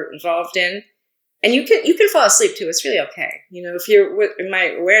practice you're involved in, and you can fall asleep too. It's really okay. If you're in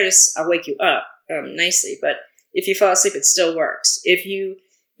my awareness, I'll wake you up nicely. But if you fall asleep, it still works. If you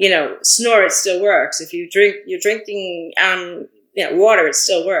snore, it still works. If you're drinking water, it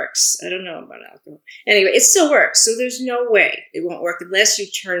still works. I don't know about alcohol. Anyway, it still works. So there's no way it won't work unless you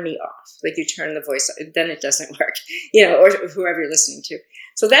turn me off. Like you turn the voice off, then it doesn't work, or whoever you're listening to.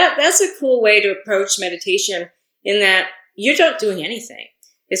 So that's a cool way to approach meditation, in that you're not doing anything.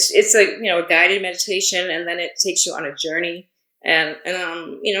 It's like, a guided meditation, and then it takes you on a journey. And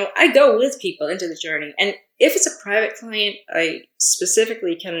I go with people into the journey. And if it's a private client, I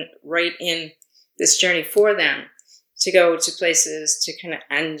specifically can write in this journey for them to go to places to kind of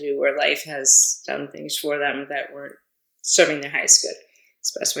undo where life has done things for them that weren't serving their highest good.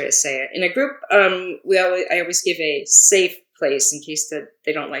 It's the best way to say it. In a group, I always give a safe place in case that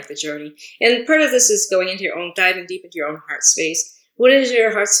they don't like the journey. And part of this is going into diving deep into your own heart space. What is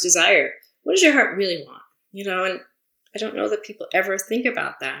your heart's desire? What does your heart really want? And I don't know that people ever think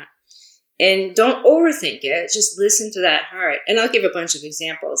about that. And don't overthink it. Just listen to that heart. And I'll give a bunch of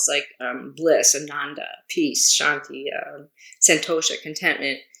examples like bliss, ananda, peace, shanti, santosha,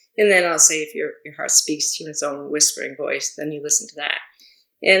 contentment. And then I'll say if your heart speaks to you in its own whispering voice, then you listen to that.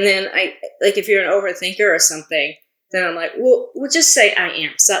 And then if you're an overthinker or something, then I'm like, well, we'll just say I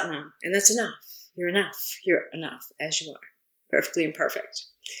am, Satnam. And that's enough. You're enough. You're enough as you are. Perfectly imperfect.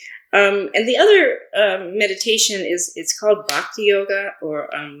 And the other meditation it's called Bhakti Yoga or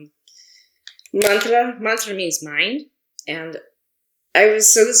mantra. Mantra means mind. And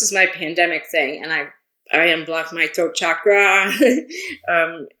this is my pandemic thing, and I unblocked my throat chakra.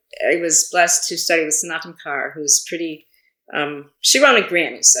 I was blessed to study with Sanatan Kaur, who's pretty, she won a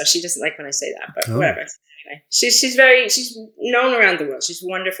Grammy, so she doesn't like when I say that, but whatever. Anyway, she's known around the world. She's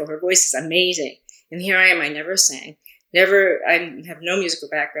wonderful. Her voice is amazing. And here I am. I never sang. I have no musical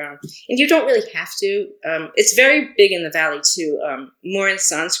background. And you don't really have to. It's very big in the Valley, too, more in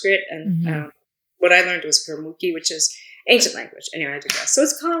Sanskrit. And what I learned was Gurmukhi, which is ancient language. Anyway, I digress. So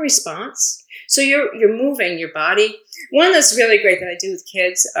it's called a response. So you're moving your body. One that's really great that I do with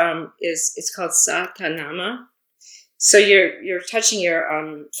kids it's called Satanama. So you're touching your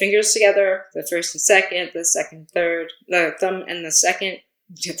fingers together, the first and second, the second, third, the thumb and the second.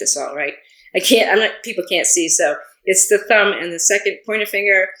 Get this all right. People can't see, so it's the thumb and the second pointer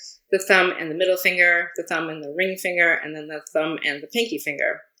finger, the thumb and the middle finger, the thumb and the ring finger, and then the thumb and the pinky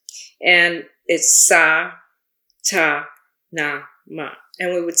finger. And it's sa, ta, na, ma.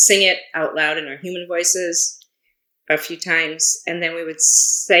 And we would sing it out loud in our human voices a few times. And then we would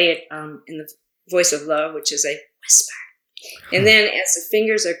say it in the voice of love, which is a whisper. And then as the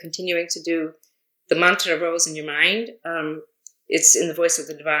fingers are continuing to do the mantra rolls in your mind, it's in the voice of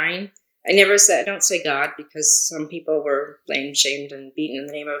the divine. I don't say God, because some people were blamed, shamed, and beaten in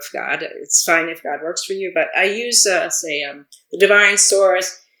the name of God. It's fine if God works for you, but I use, the divine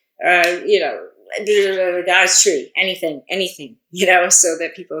source, God's tree, anything, so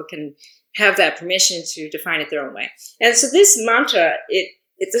that people can have that permission to define it their own way. And so this mantra,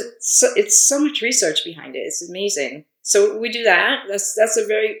 it's so much research behind it. It's amazing. So we do that. That's a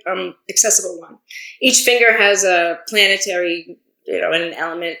very accessible one. Each finger has a planetary, and an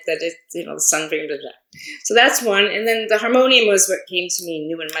element that is, the sun finger. Blah, blah. So that's one. And then the harmonium was what came to me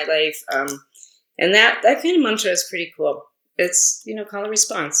new in my life. And that kind of mantra is pretty cool. It's, called a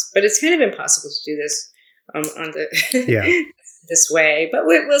response, but it's kind of impossible to do this on the this way. But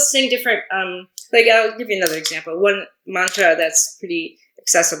we'll sing different. I'll give you another example. One mantra that's pretty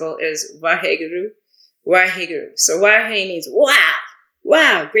accessible is Vaheguru, Vaheguru. So Vahe means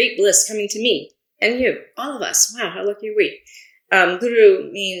wow, great bliss coming to me and you, all of us. Wow, how lucky are we?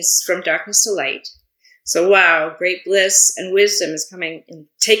 Guru means from darkness to light. So wow, great bliss and wisdom is coming and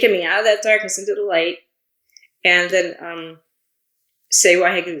taking me out of that darkness into the light. And then say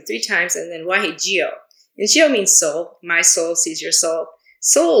Waheguru 3 times, and then Wahe Jio. And Jio means soul. My soul sees your soul.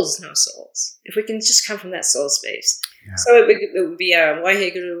 Souls know souls. If we can just come from that soul space. Yeah. So it would be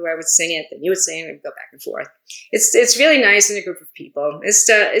Waheguru, I would sing it, then you would sing it, and we'd go back and forth. It's really nice in a group of people. It's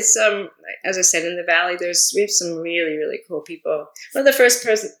as I said, in the Valley, we have some really, really cool people. One of the first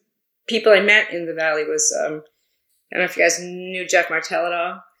people I met in the Valley was, I don't know if you guys knew Jeff Martell at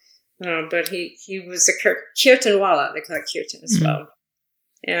all. But he was a Kirtanwala. They call it Kirtan as well.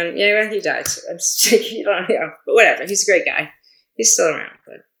 And he died. So but whatever. He's a great guy. He's still around.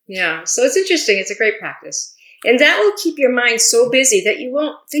 But yeah, so it's interesting. It's a great practice. And that will keep your mind so busy that you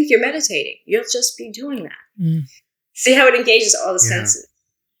won't think you're meditating. You'll just be doing that. Mm. See how it engages all the senses,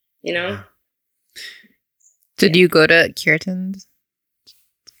 Yeah. Did you go to Kirtans?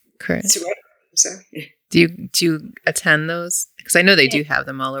 Correct. Sorry. Do you attend those? Because I know they do have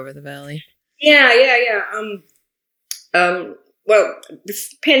them all over the Valley. Yeah. Well,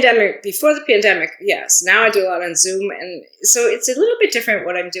 before the pandemic, yes. Now I do a lot on Zoom, and so it's a little bit different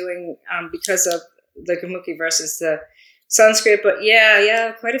what I'm doing because of the Gurmukhi versus the Sanskrit. But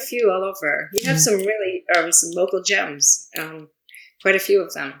yeah, quite a few all over. We have some really some local gems, quite a few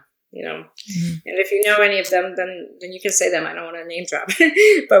of them. And if you know any of them, then you can say them. I don't want to name drop,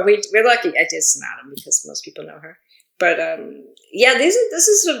 but we're lucky. I did Sanatan because most people know her. But this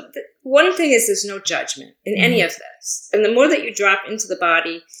is one thing is there's no judgment in any of this, and the more that you drop into the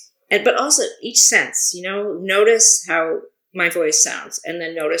body, but also each sense, notice how my voice sounds, and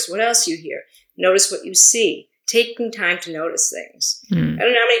then notice what else you hear, notice what you see. Taking time to notice things. I don't know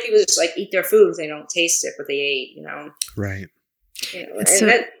how many people just eat their food, they don't taste it, but they ate. Right.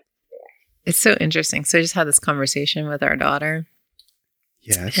 It's so interesting. So I just had this conversation with our daughter.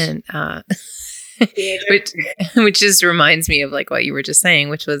 Yes. And which just reminds me of what you were just saying,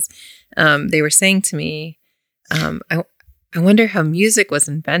 which was they were saying to me, I wonder how music was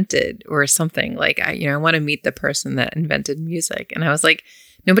invented or something. Like, I want to meet the person that invented music. And I was like,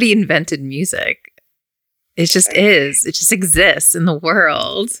 nobody invented music. It just is. It just exists in the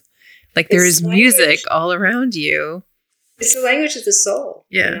world. Like, there is music all around you. It's the language of the soul.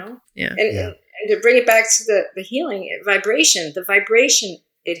 Yeah. You know? Yeah. And to bring it back to the healing, the vibration,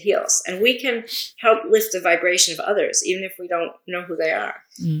 it heals. And we can help lift the vibration of others, even if we don't know who they are.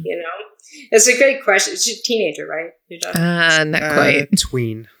 Mm. You know? It's a great question. It's a teenager, right? Not quite.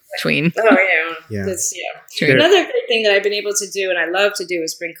 Tween. Oh, yeah. Yeah. Tween. Another great thing that I've been able to do, and I love to do,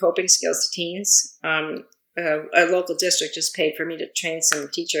 is bring coping skills to teens. A local district just paid for me to train some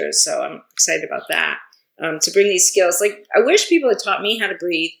teachers, so I'm excited about that. To bring these skills. Like, I wish people had taught me how to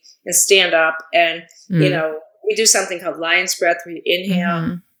breathe and stand up. And, you know, we do something called lion's breath where you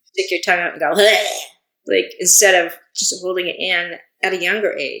inhale, stick your tongue out and go, like, instead of just holding it in at a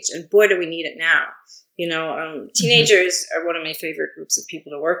younger age. And boy, do we need it now. You know, teenagers are one of my favorite groups of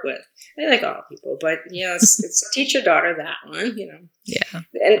people to work with. I like all people, but, you know, it's teach your daughter that one, you know. Yeah.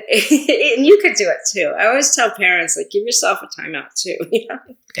 And you could do it too. I always tell parents, like, give yourself a timeout too. You know?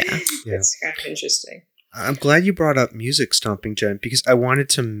 Yeah. It's kind of interesting. I'm glad you brought up music, Stomping Jen, because I wanted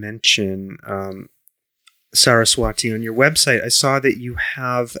to mention Saraswati. On your website, I saw that you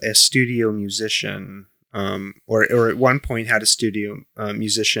have a studio musician, or at one point had a studio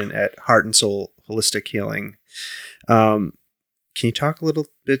musician at Heart and Soul Holistic Healing. Can you talk a little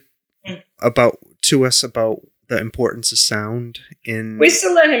bit about the importance of sound in? We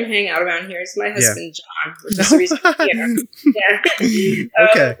still let him hang out around here. It's my husband, John, which is the reason I'm here. Yeah.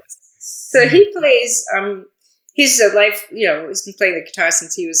 Okay. So he plays, he's he's been playing the guitar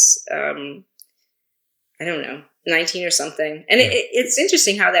since he was, 19 or something. And it's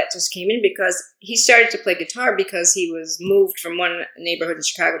interesting how that just came in, because he started to play guitar because he was moved from one neighborhood in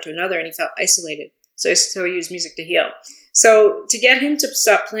Chicago to another and he felt isolated. So he used music to heal. So to get him to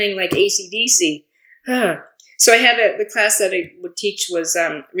stop playing like AC/DC, so I had the class that I would teach was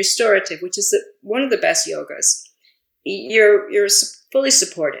restorative, which is one of the best yogas. You're fully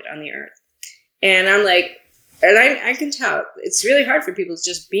supported on the earth. And I'm like, and I can tell it's really hard for people to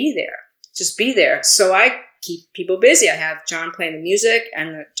just be there. So I keep people busy. I have John playing the music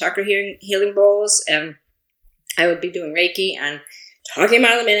and the chakra healing bowls, and I would be doing Reiki and talking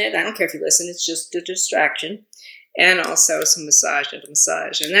about it a minute. I don't care if you listen. It's just a distraction. And also some massage.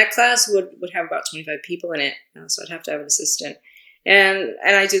 And that class would have about 25 people in it. So I'd have to have an assistant. And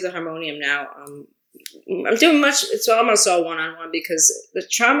I do the harmonium now. I'm doing it's almost all one-on-one, because the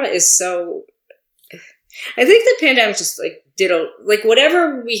trauma is so, I think the pandemic just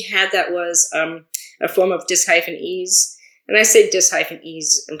whatever we had that was a form of dis-ease. And I say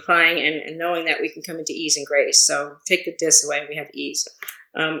dis-ease, implying and knowing that we can come into ease and grace. So take the dis away and we have ease.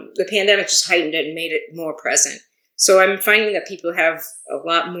 The pandemic just heightened it and made it more present. So I'm finding that people have a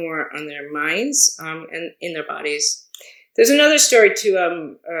lot more on their minds and in their bodies. There's another story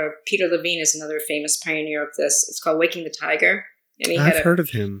too. Peter Levine is another famous pioneer of this. It's called Waking the Tiger. And I've heard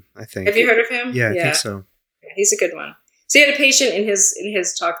of him, I think. Have you heard of him? Yeah, I think so. He's a good one. So he had a patient in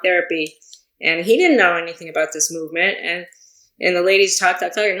his talk therapy, and he didn't know anything about this movement. And the lady's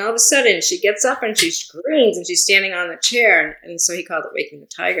talking, and all of a sudden she gets up and she screams, and she's standing on the chair. And so he called it Waking the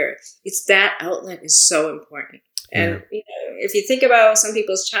Tiger. It's that outlet is so important. And if you think about some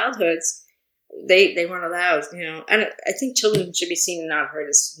people's childhoods, they weren't allowed, and I think children should be seen and not heard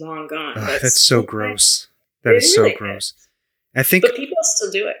is long gone. That's so gross. That is so gross. But people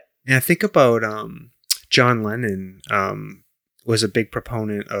still do it. And I think about John Lennon was a big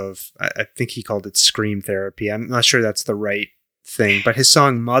proponent of, I think he called it scream therapy. I'm not sure that's the right thing, but his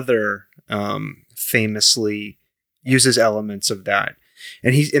song Mother famously uses elements of that.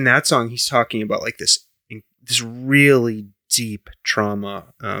 And in that song, he's talking about like this really deep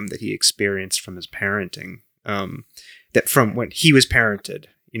trauma that he experienced from his parenting, that from when he was parented,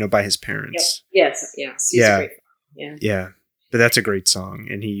 by his parents. Yes. Yeah. Yeah. But that's a great song.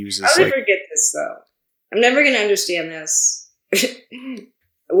 And he uses I'll never get this though. I'm never going to understand this.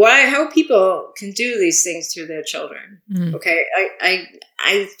 How people can do these things to their children. Okay.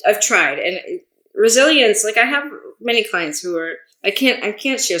 I've tried, and resilience, like I have many clients who are, I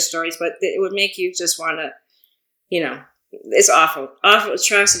can't share stories, but it would make you just want to, it's awful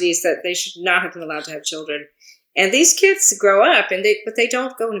atrocities that they should not have been allowed to have children. And these kids grow up but they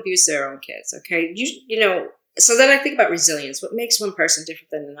don't go and abuse their own kids. Okay. So then I think about resilience. What makes one person different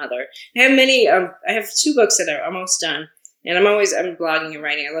than another? I have I have 2 books that are almost done, and I'm blogging and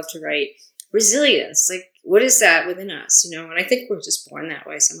writing. I love to write. Resilience. Like, what is that within us? And I think we're just born that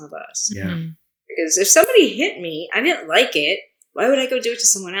way, some of us. Yeah. Because if somebody hit me, I didn't like it. why would I go do it to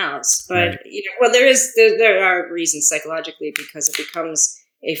someone else? But, well, there are reasons psychologically, because it becomes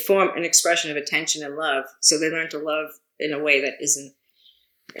an expression of attention and love. So they learn to love in a way that isn't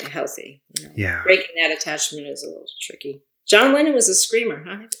healthy. Yeah. Breaking that attachment is a little tricky. John Lennon was a screamer,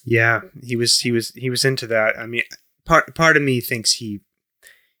 huh? Yeah, he was into that. I mean, part of me thinks he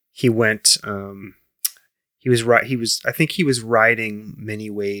went. I think he was riding many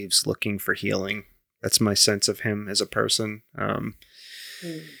waves looking for healing. That's my sense of him as a person. And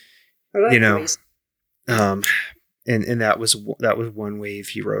that was one wave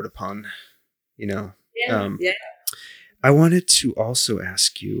he rode upon. I wanted to also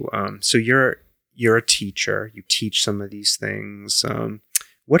ask you. So you're a teacher. You teach some of these things.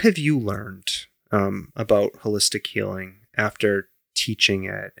 What have you learned about holistic healing after teaching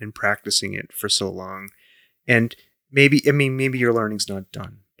it and practicing it for so long? And maybe your learning's not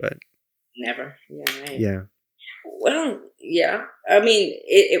done, but never. Yeah. Right. Yeah. Well, yeah. I mean,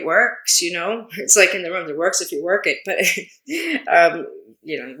 it works. It's like in the room. It works if you work it, but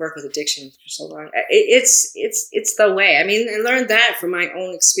you work with addiction for so long. It's the way. I mean, I learned that from my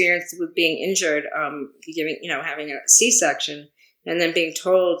own experience with being injured, having a C-section, and then being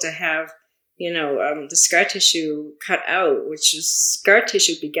told to have the scar tissue cut out, which is scar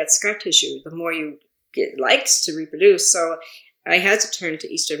tissue begets scar tissue. The more it likes to reproduce. So I had to turn to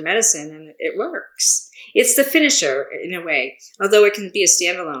Eastern medicine, and it works. It's the finisher in a way, although it can be a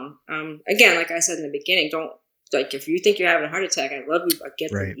standalone. Again, like I said in the beginning, if you think you're having a heart attack, I love you, but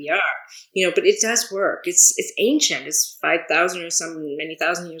get right. the ER. But it does work. It's ancient. It's 5,000 or some many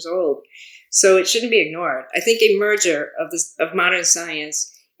thousand years old, so it shouldn't be ignored. I think a merger of modern science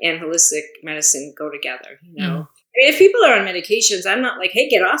and holistic medicine go together. Mm. I mean, if people are on medications, I'm not like, hey,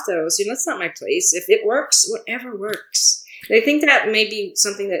 get off those. That's not my place. If it works, whatever works. And I think that may be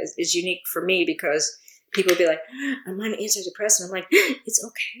something that is unique for me, because people will be like, I'm on antidepressant. I'm like, it's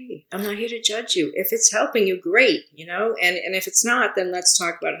okay. I'm not here to judge you. If it's helping you, great, and if it's not, then let's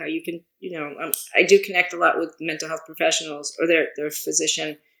talk about how you can, I do connect a lot with mental health professionals or their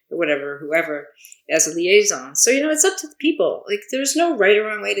physician or whatever, whoever, as a liaison. So, it's up to the people. Like, there's no right or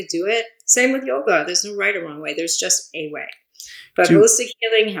wrong way to do it. Same with yoga. There's no right or wrong way. There's just a way. But holistic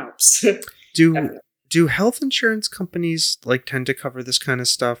healing helps. Do health insurance companies tend to cover this kind of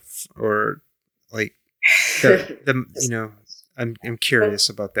stuff, or I'm curious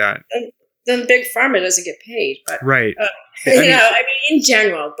about that. Then big pharma doesn't get paid, but right. In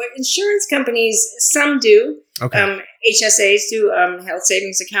general, but insurance companies, some do. Okay. HSAs do health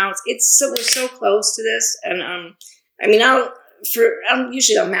savings accounts. We're so close to this, and I'll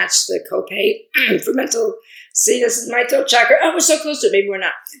match the copay for mental. See, this is my throat chakra. Oh, we're so close to it. Maybe we're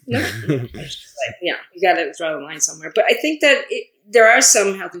not. No, you got to draw the line somewhere. But I think that there are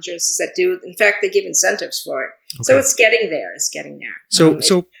some health insurances that do. In fact, they give incentives for it. Okay. So it's getting there.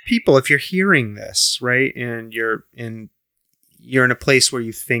 So people, if you're hearing this, right, and you're in a place where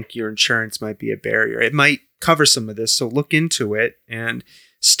you think your insurance might be a barrier, it might cover some of this. So look into it and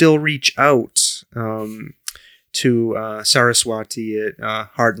still reach out to Saraswati at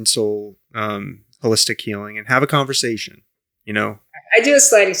Heart and Soul Holistic Healing and have a conversation. I do a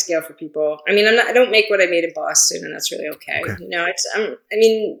sliding scale for people. I mean, I don't make what I made in Boston, and that's really okay.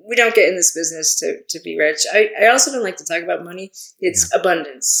 We don't get in this business to be rich. I also don't like to talk about money. It's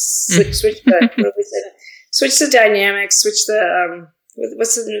abundance. Switch the dynamics. Switch the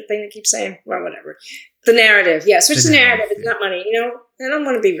what's the thing they keep saying? Well, whatever. The narrative. Yeah, switch the narrative. It's not money. I don't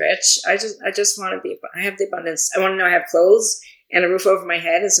want to be rich. I just want to be. I have the abundance. I want to know I have clothes and a roof over my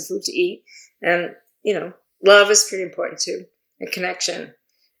head and some food to eat, and love is pretty important too. And connection.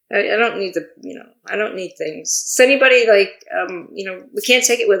 I don't need I don't need things. So anybody we can't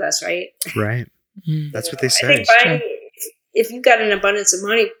take it with us, right? Right. That's what they say. I think if you've got an abundance of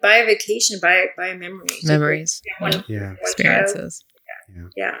money, buy a vacation, buy a memory. Memories. Experiences.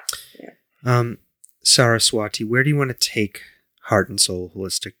 Yeah. Saraswati, where do you want to take Heart and Soul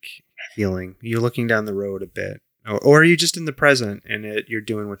Holistic Healing? You're looking down the road a bit, or are you just in the present and you're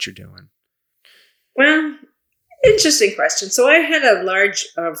doing what you're doing? Well, interesting question. So I had a large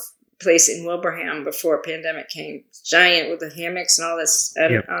place in Wilbraham before pandemic came, giant with the hammocks and all this.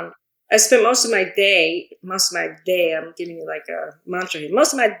 And I spent most of my day, I'm giving you like a mantra here,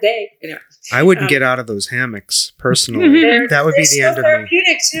 most of my day. I wouldn't get out of those hammocks personally. That would be the end of me. They're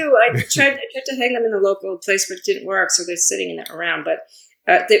therapeutic too. I tried to hang them in the local place, but it didn't work. So they're sitting around. But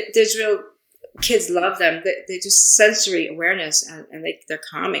there's kids love them. They just sensory awareness, and they're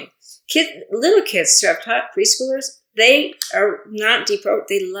calming. Little kids who I've taught, preschoolers, they are not deep.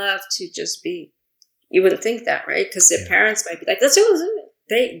 They love to just be. You wouldn't think that, right? Because their parents might be like, let's do it.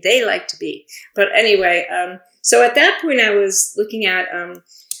 they like to be. But anyway, so at that point, I was looking at a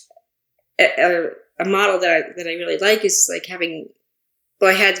model that I really like is like having. Well,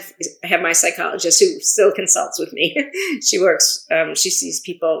 I have my psychologist who still consults with me. She works. She sees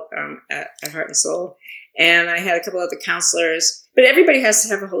people at Heart and Soul, and I had a couple other counselors. But everybody has to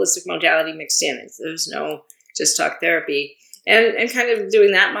have a holistic modality mixed in. There's no just talk therapy, and kind of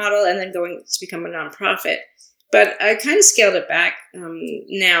doing that model, and then going to become a nonprofit. But I kind of scaled it back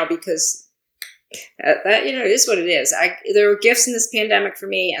now because that it is what it is. There were gifts in this pandemic for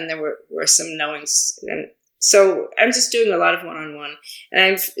me, and there were some knowings, and so I'm just doing a lot of one-on-one. And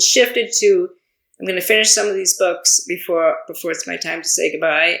I've shifted to I'm going to finish some of these books before it's my time to say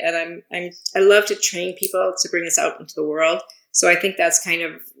goodbye. And I love to train people to bring this out into the world. So I think that's kind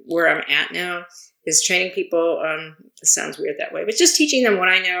of where I'm at now. Is training people. It sounds weird that way, but just teaching them what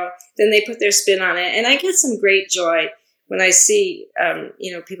I know. Then they put their spin on it, and I get some great joy when I see,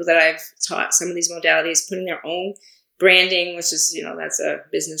 people that I've taught some of these modalities putting their own branding, which is, that's a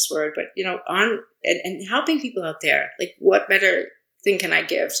business word, but on and helping people out there. Like, what better thing can I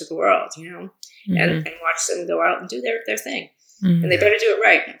give to the world? Mm-hmm. and watch them go out and do their thing, mm-hmm. and they better do it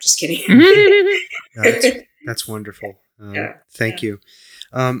right. I'm just kidding. That's wonderful. Thank you.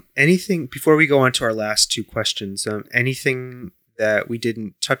 Anything before we go on to our last two questions? Anything that we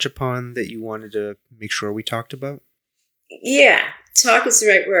didn't touch upon that you wanted to make sure we talked about? Yeah, talk is the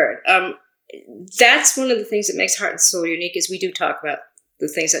right word. That's one of the things that makes Heart and Soul unique is we do talk about the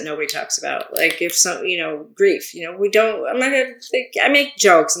things that nobody talks about. Like if some, grief, we don't, I'm not going to think, I make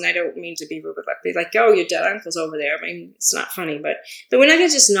jokes and I don't mean to be rude, but be like, oh, your dead uncle's over there. I mean, it's not funny, but we're not going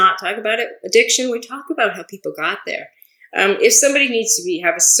to just not talk about it. Addiction, we talk about how people got there. If somebody needs to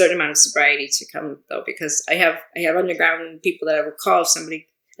have a certain amount of sobriety to come though, because I have underground people that I will call if somebody,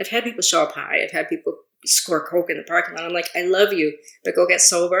 I've had people show up high. I've had people score coke in the parking lot. I'm like, I love you, but go get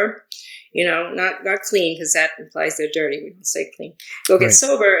sober. Not clean because that implies they're dirty. We don't say clean. Go get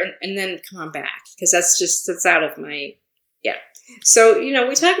sober and then come on back because that's out of my, yeah. So,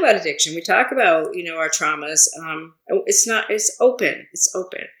 we talk about addiction. We talk about, our traumas. It's open. It's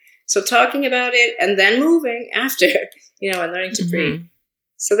open. So talking about it and then moving after, and learning to breathe.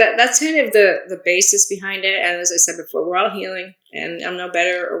 So that's kind of the basis behind it. And as I said before, we're all healing and I'm no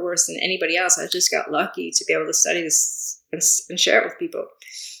better or worse than anybody else. I just got lucky to be able to study this and share it with people.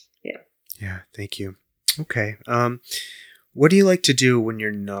 Yeah. Yeah. Thank you. Okay. What do you like to do when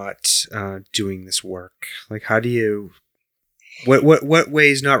you're not doing this work? Like, how do you, what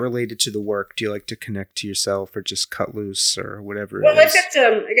ways not related to the work do you like to connect to yourself or just cut loose or whatever it is?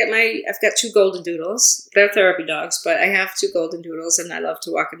 I've got 2 golden doodles. They're therapy dogs, but I have 2 golden doodles and I love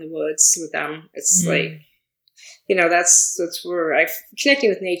to walk in the woods with them. It's like, that's where I'm connecting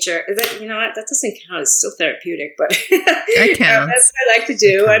with nature. That doesn't count. It's still therapeutic, but it counts. That's what I like to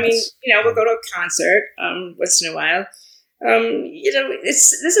do. I mean, we'll go to a concert once in a while.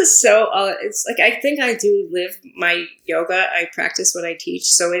 It's like, I think I do live my yoga. I practice what I teach.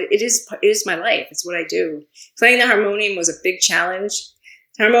 So it is my life. It's what I do. Playing the harmonium was a big challenge.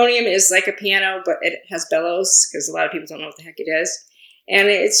 Harmonium is like a piano, but it has bellows because a lot of people don't know what the heck it is. And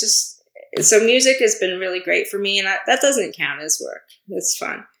it's just, so music has been really great for me. And that doesn't count as work. It's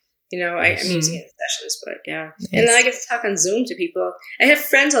fun. I'm using it as specialist, but yeah. Yes. And then I get to talk on Zoom to people. I have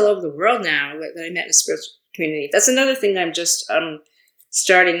friends all over the world now that I met in a spiritual community. That's another thing that I'm just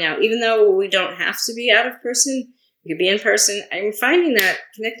starting now. Even though we don't have to be out of person, we can be in person. I'm finding that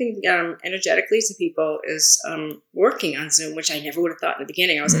connecting energetically to people is working on Zoom, which I never would have thought in the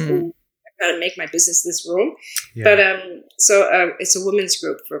beginning. I was like, ooh, I've got to make my business this room. Yeah. But so it's a women's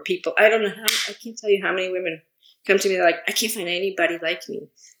group for people. I don't know I can't tell you how many women come to me. They're like, I can't find anybody like me.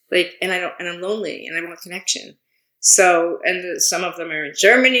 Like, and I'm lonely and I want connection. So, and some of them are in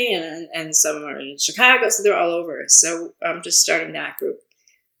Germany and some are in Chicago. So they're all over. So I'm just starting that group.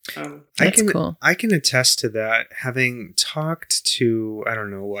 That's cool. I can attest to that. Having talked to, I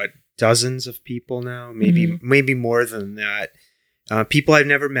don't know dozens of people now, maybe more than that. People I've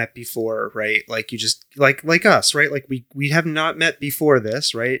never met before, right? Like you just like us, right? Like we have not met before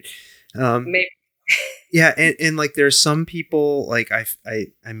this, right? Maybe. Yeah, and like there's some people like I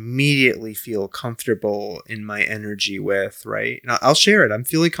immediately feel comfortable in my energy with, right? And I'll share it. I'm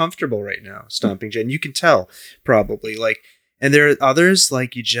feeling comfortable right now, Stomping Jen. You can tell probably like, and there are others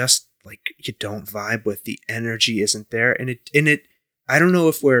like you just like you don't vibe with. The energy isn't there, and it. I don't know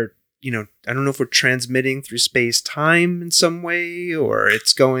if we're transmitting through space time in some way or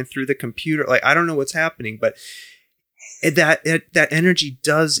it's going through the computer. Like I don't know what's happening, but that energy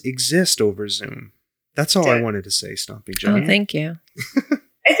does exist over Zoom. That's all I wanted to say, Stomping Jen. Oh, thank you.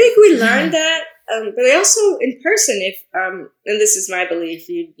 I think we learned that but I also, in person, if and this is my belief,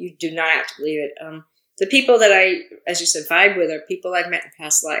 you do not have to believe it. The people that I, as you said, vibe with are people I've met in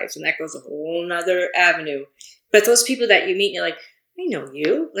past lives, and that goes a whole nother avenue. But those people that you meet, and you're like, I know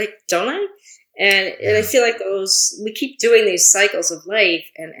you, like, don't I? And I feel like we keep doing these cycles of life,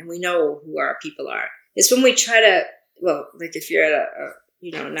 and we know who our people are. It's when we try to, well, like if you're at a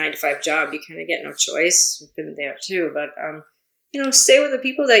 9-to-5 job, you kind of get no choice. We've been there too, but stay with the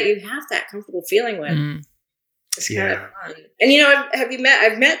people that you have that comfortable feeling with. Mm. It's kind of fun. And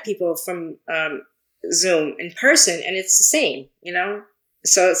I've met people from Zoom in person, and it's the same.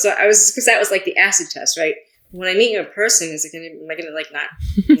 So I was, because that was like the acid test, right? When I meet you in person, am I gonna like not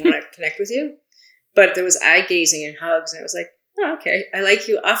want to connect with you? But there was eye gazing and hugs, and I was like, oh, okay, I like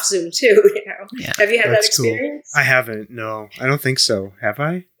you off Zoom too. Yeah. Have you had that experience? Cool. I haven't. No, I don't think so. Have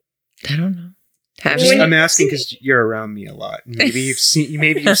I? I don't know. I'm asking because you're around me a lot. Maybe you've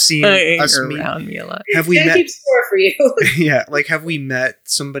seen us around me a lot. Have we met? Keep score for you. Yeah, like have we met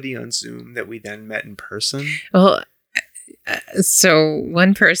somebody on Zoom that we then met in person? Well, so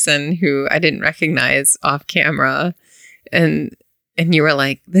one person who I didn't recognize off camera, and you were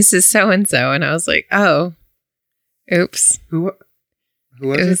like, "This is so and so," and I was like, "Oh, oops." Who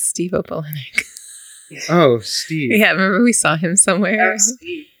was it? It was Steve Bonni-Lynne. Oh, Steve. Yeah, remember we saw him somewhere. Oh,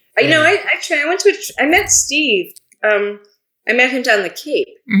 Steve. I met Steve. I met him down the Cape.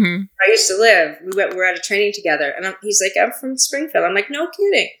 Mm-hmm. I used to live. We were at a training together, and he's like, "I'm from Springfield." I'm like, "No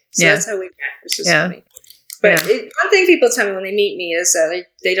kidding." So that's how we met, which is funny. But one thing people tell me when they meet me is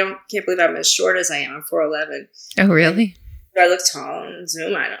they can't believe I'm as short as I am. I'm 4'11". Oh, really? I look tall on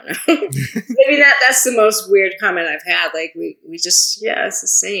Zoom. I don't know. Maybe that's the most weird comment I've had. Like we just, it's the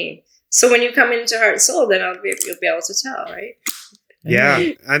same. So when you come into Heart and Soul, then you'll be able to tell, right?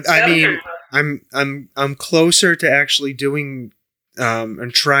 Yeah, I mean, I'm closer to actually doing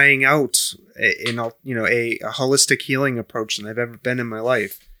and trying out a holistic healing approach than I've ever been in my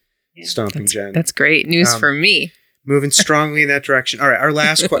life. Yeah. Stomping Jen. That's great news for me. Moving strongly in that direction. All right, our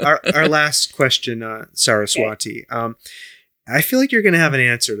last our last question, Saraswati. Okay. I feel like you're going to have an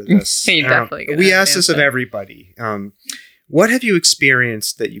answer to this. You're definitely. We ask this of everybody. What have you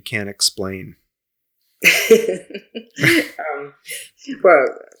experienced that you can't explain? Well,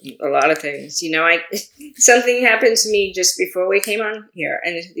 a lot of things. Something happened to me just before we came on here,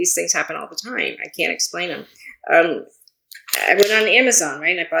 and these things happen all the time. I can't explain them. I went on Amazon,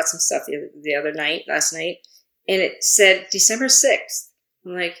 right? And I bought some stuff last night, and it said December 6th.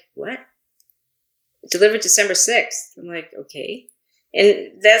 I'm like, what? Delivered December 6th. I'm like, okay.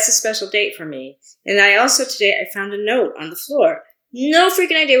 And that's a special date for me. And I also today, I found a note on the floor. No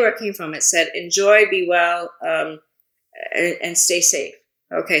freaking idea where it came from. It said, enjoy, be well, and stay safe.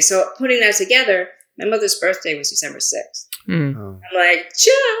 Okay, so putting that together, my mother's birthday was December 6th. Mm. Oh. I'm like,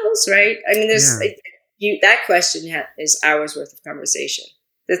 chills, right? I mean, that question is hours worth of conversation.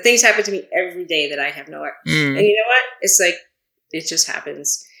 The things happen to me every day that I have no idea. Mm. And you know what? It's like, it just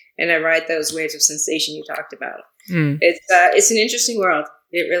happens. And I ride those waves of sensation you talked about. Mm. It's an interesting world.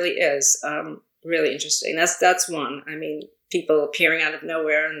 It really is. Really interesting. That's one. I mean, people appearing out of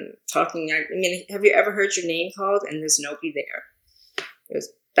nowhere and talking. I mean, have you ever heard your name called and there's nobody there?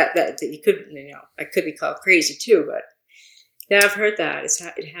 That you could, I could be called crazy too, but yeah, I've heard that.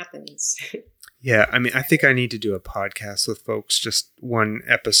 It happens. Yeah, I mean, I think I need to do a podcast with folks, just one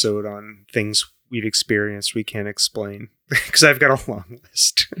episode on things we've experienced we can't explain, because I've got a long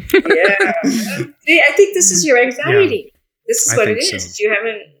list. Yeah. See, I think this is your anxiety. Yeah, this is what it is. So. You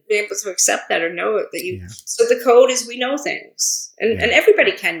haven't been able to accept that or know it. So the code is we know things. And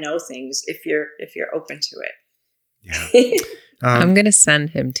everybody can know things if you're open to it. Yeah. I'm going to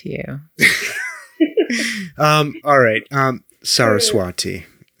send him to you. All right. Saraswati.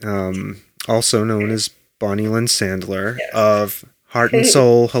 Also known as Bonni-Lynne Sandler of Heart and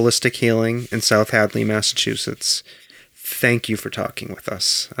Soul Holistic Healing in South Hadley, Massachusetts. Thank you for talking with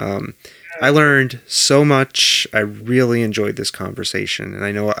us. I learned so much. I really enjoyed this conversation, and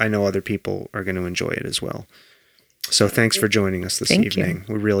I know other people are going to enjoy it as well. So thanks for joining us this evening.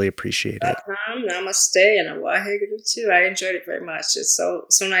 We really appreciate it. Namaste and a waheguru too. I enjoyed it very much. It's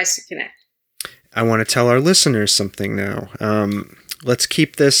so nice to connect. I want to tell our listeners something now. Let's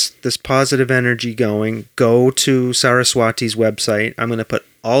keep this positive energy going. Go to Saraswati's website. I'm going to put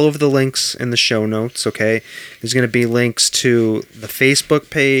all of the links in the show notes, okay? There's going to be links to the Facebook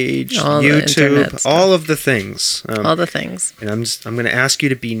page, YouTube, all of the things. All the things. And I'm going to ask you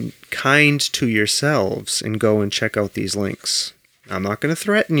to be kind to yourselves and go and check out these links. I'm not going to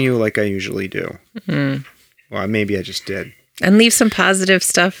threaten you like I usually do. Mm-hmm. Well, maybe I just did. And leave some positive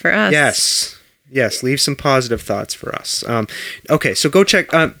stuff for us. Yes. Yes, leave some positive thoughts for us. Okay, so go check,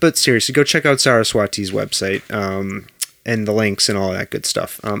 but seriously, go check out Saraswati's website and the links and all that good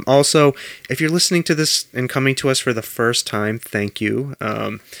stuff. Also, if you're listening to this and coming to us for the first time, thank you.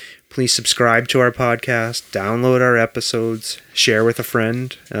 Please subscribe to our podcast, download our episodes, share with a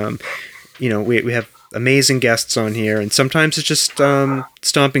friend. We have amazing guests on here, and sometimes it's just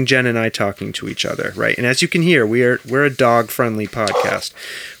Stomping Jen and I talking to each other, right? And as you can hear, we're a dog-friendly podcast.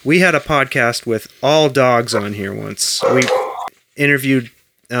 We had a podcast with all dogs on here once. We interviewed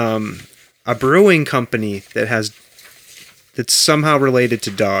a brewing company that's somehow related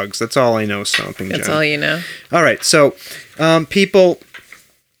to dogs. That's all I know, Stomping Jen. That's all you know. All right, so people,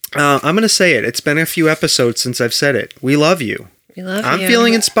 I'm going to say it. It's been a few episodes since I've said it. We love you. We love I'm you.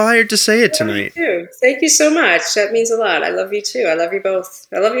 feeling inspired to say it tonight. I love you too. Thank you so much. That means a lot. I love you too. I love you both.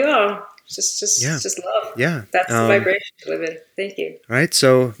 I love you all. Just love. Yeah. That's the vibration to live in. Thank you. All right.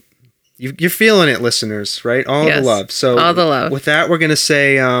 So you're feeling it, listeners, right? All the love. So all the love. With that, we're going to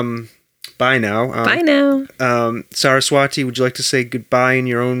say bye now. Bye now. Saraswati, would you like to say goodbye in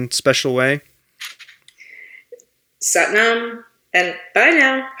your own special way? Satnam and bye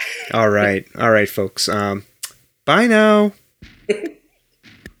now. All right. All right, folks. Bye now.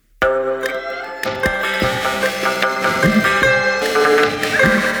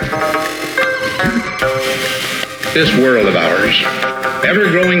 This world of ours, ever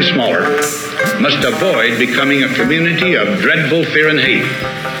growing smaller, must avoid becoming a community of dreadful fear and hate.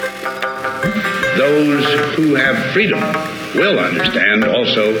 Those who have freedom will understand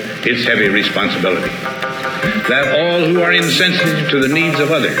also its heavy responsibility. That all who are insensitive to the needs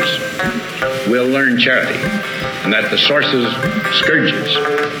of others will learn charity, and that the sources, scourges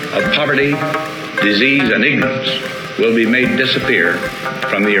of poverty, disease, and ignorance will be made disappear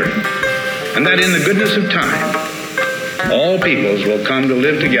from the earth. And that in the goodness of time, all peoples will come to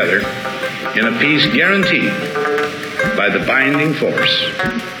live together in a peace guaranteed by the binding force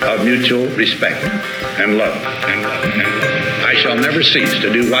of mutual respect and love. I shall never cease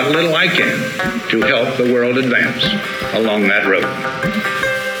to do what little I can to help the world advance along that road.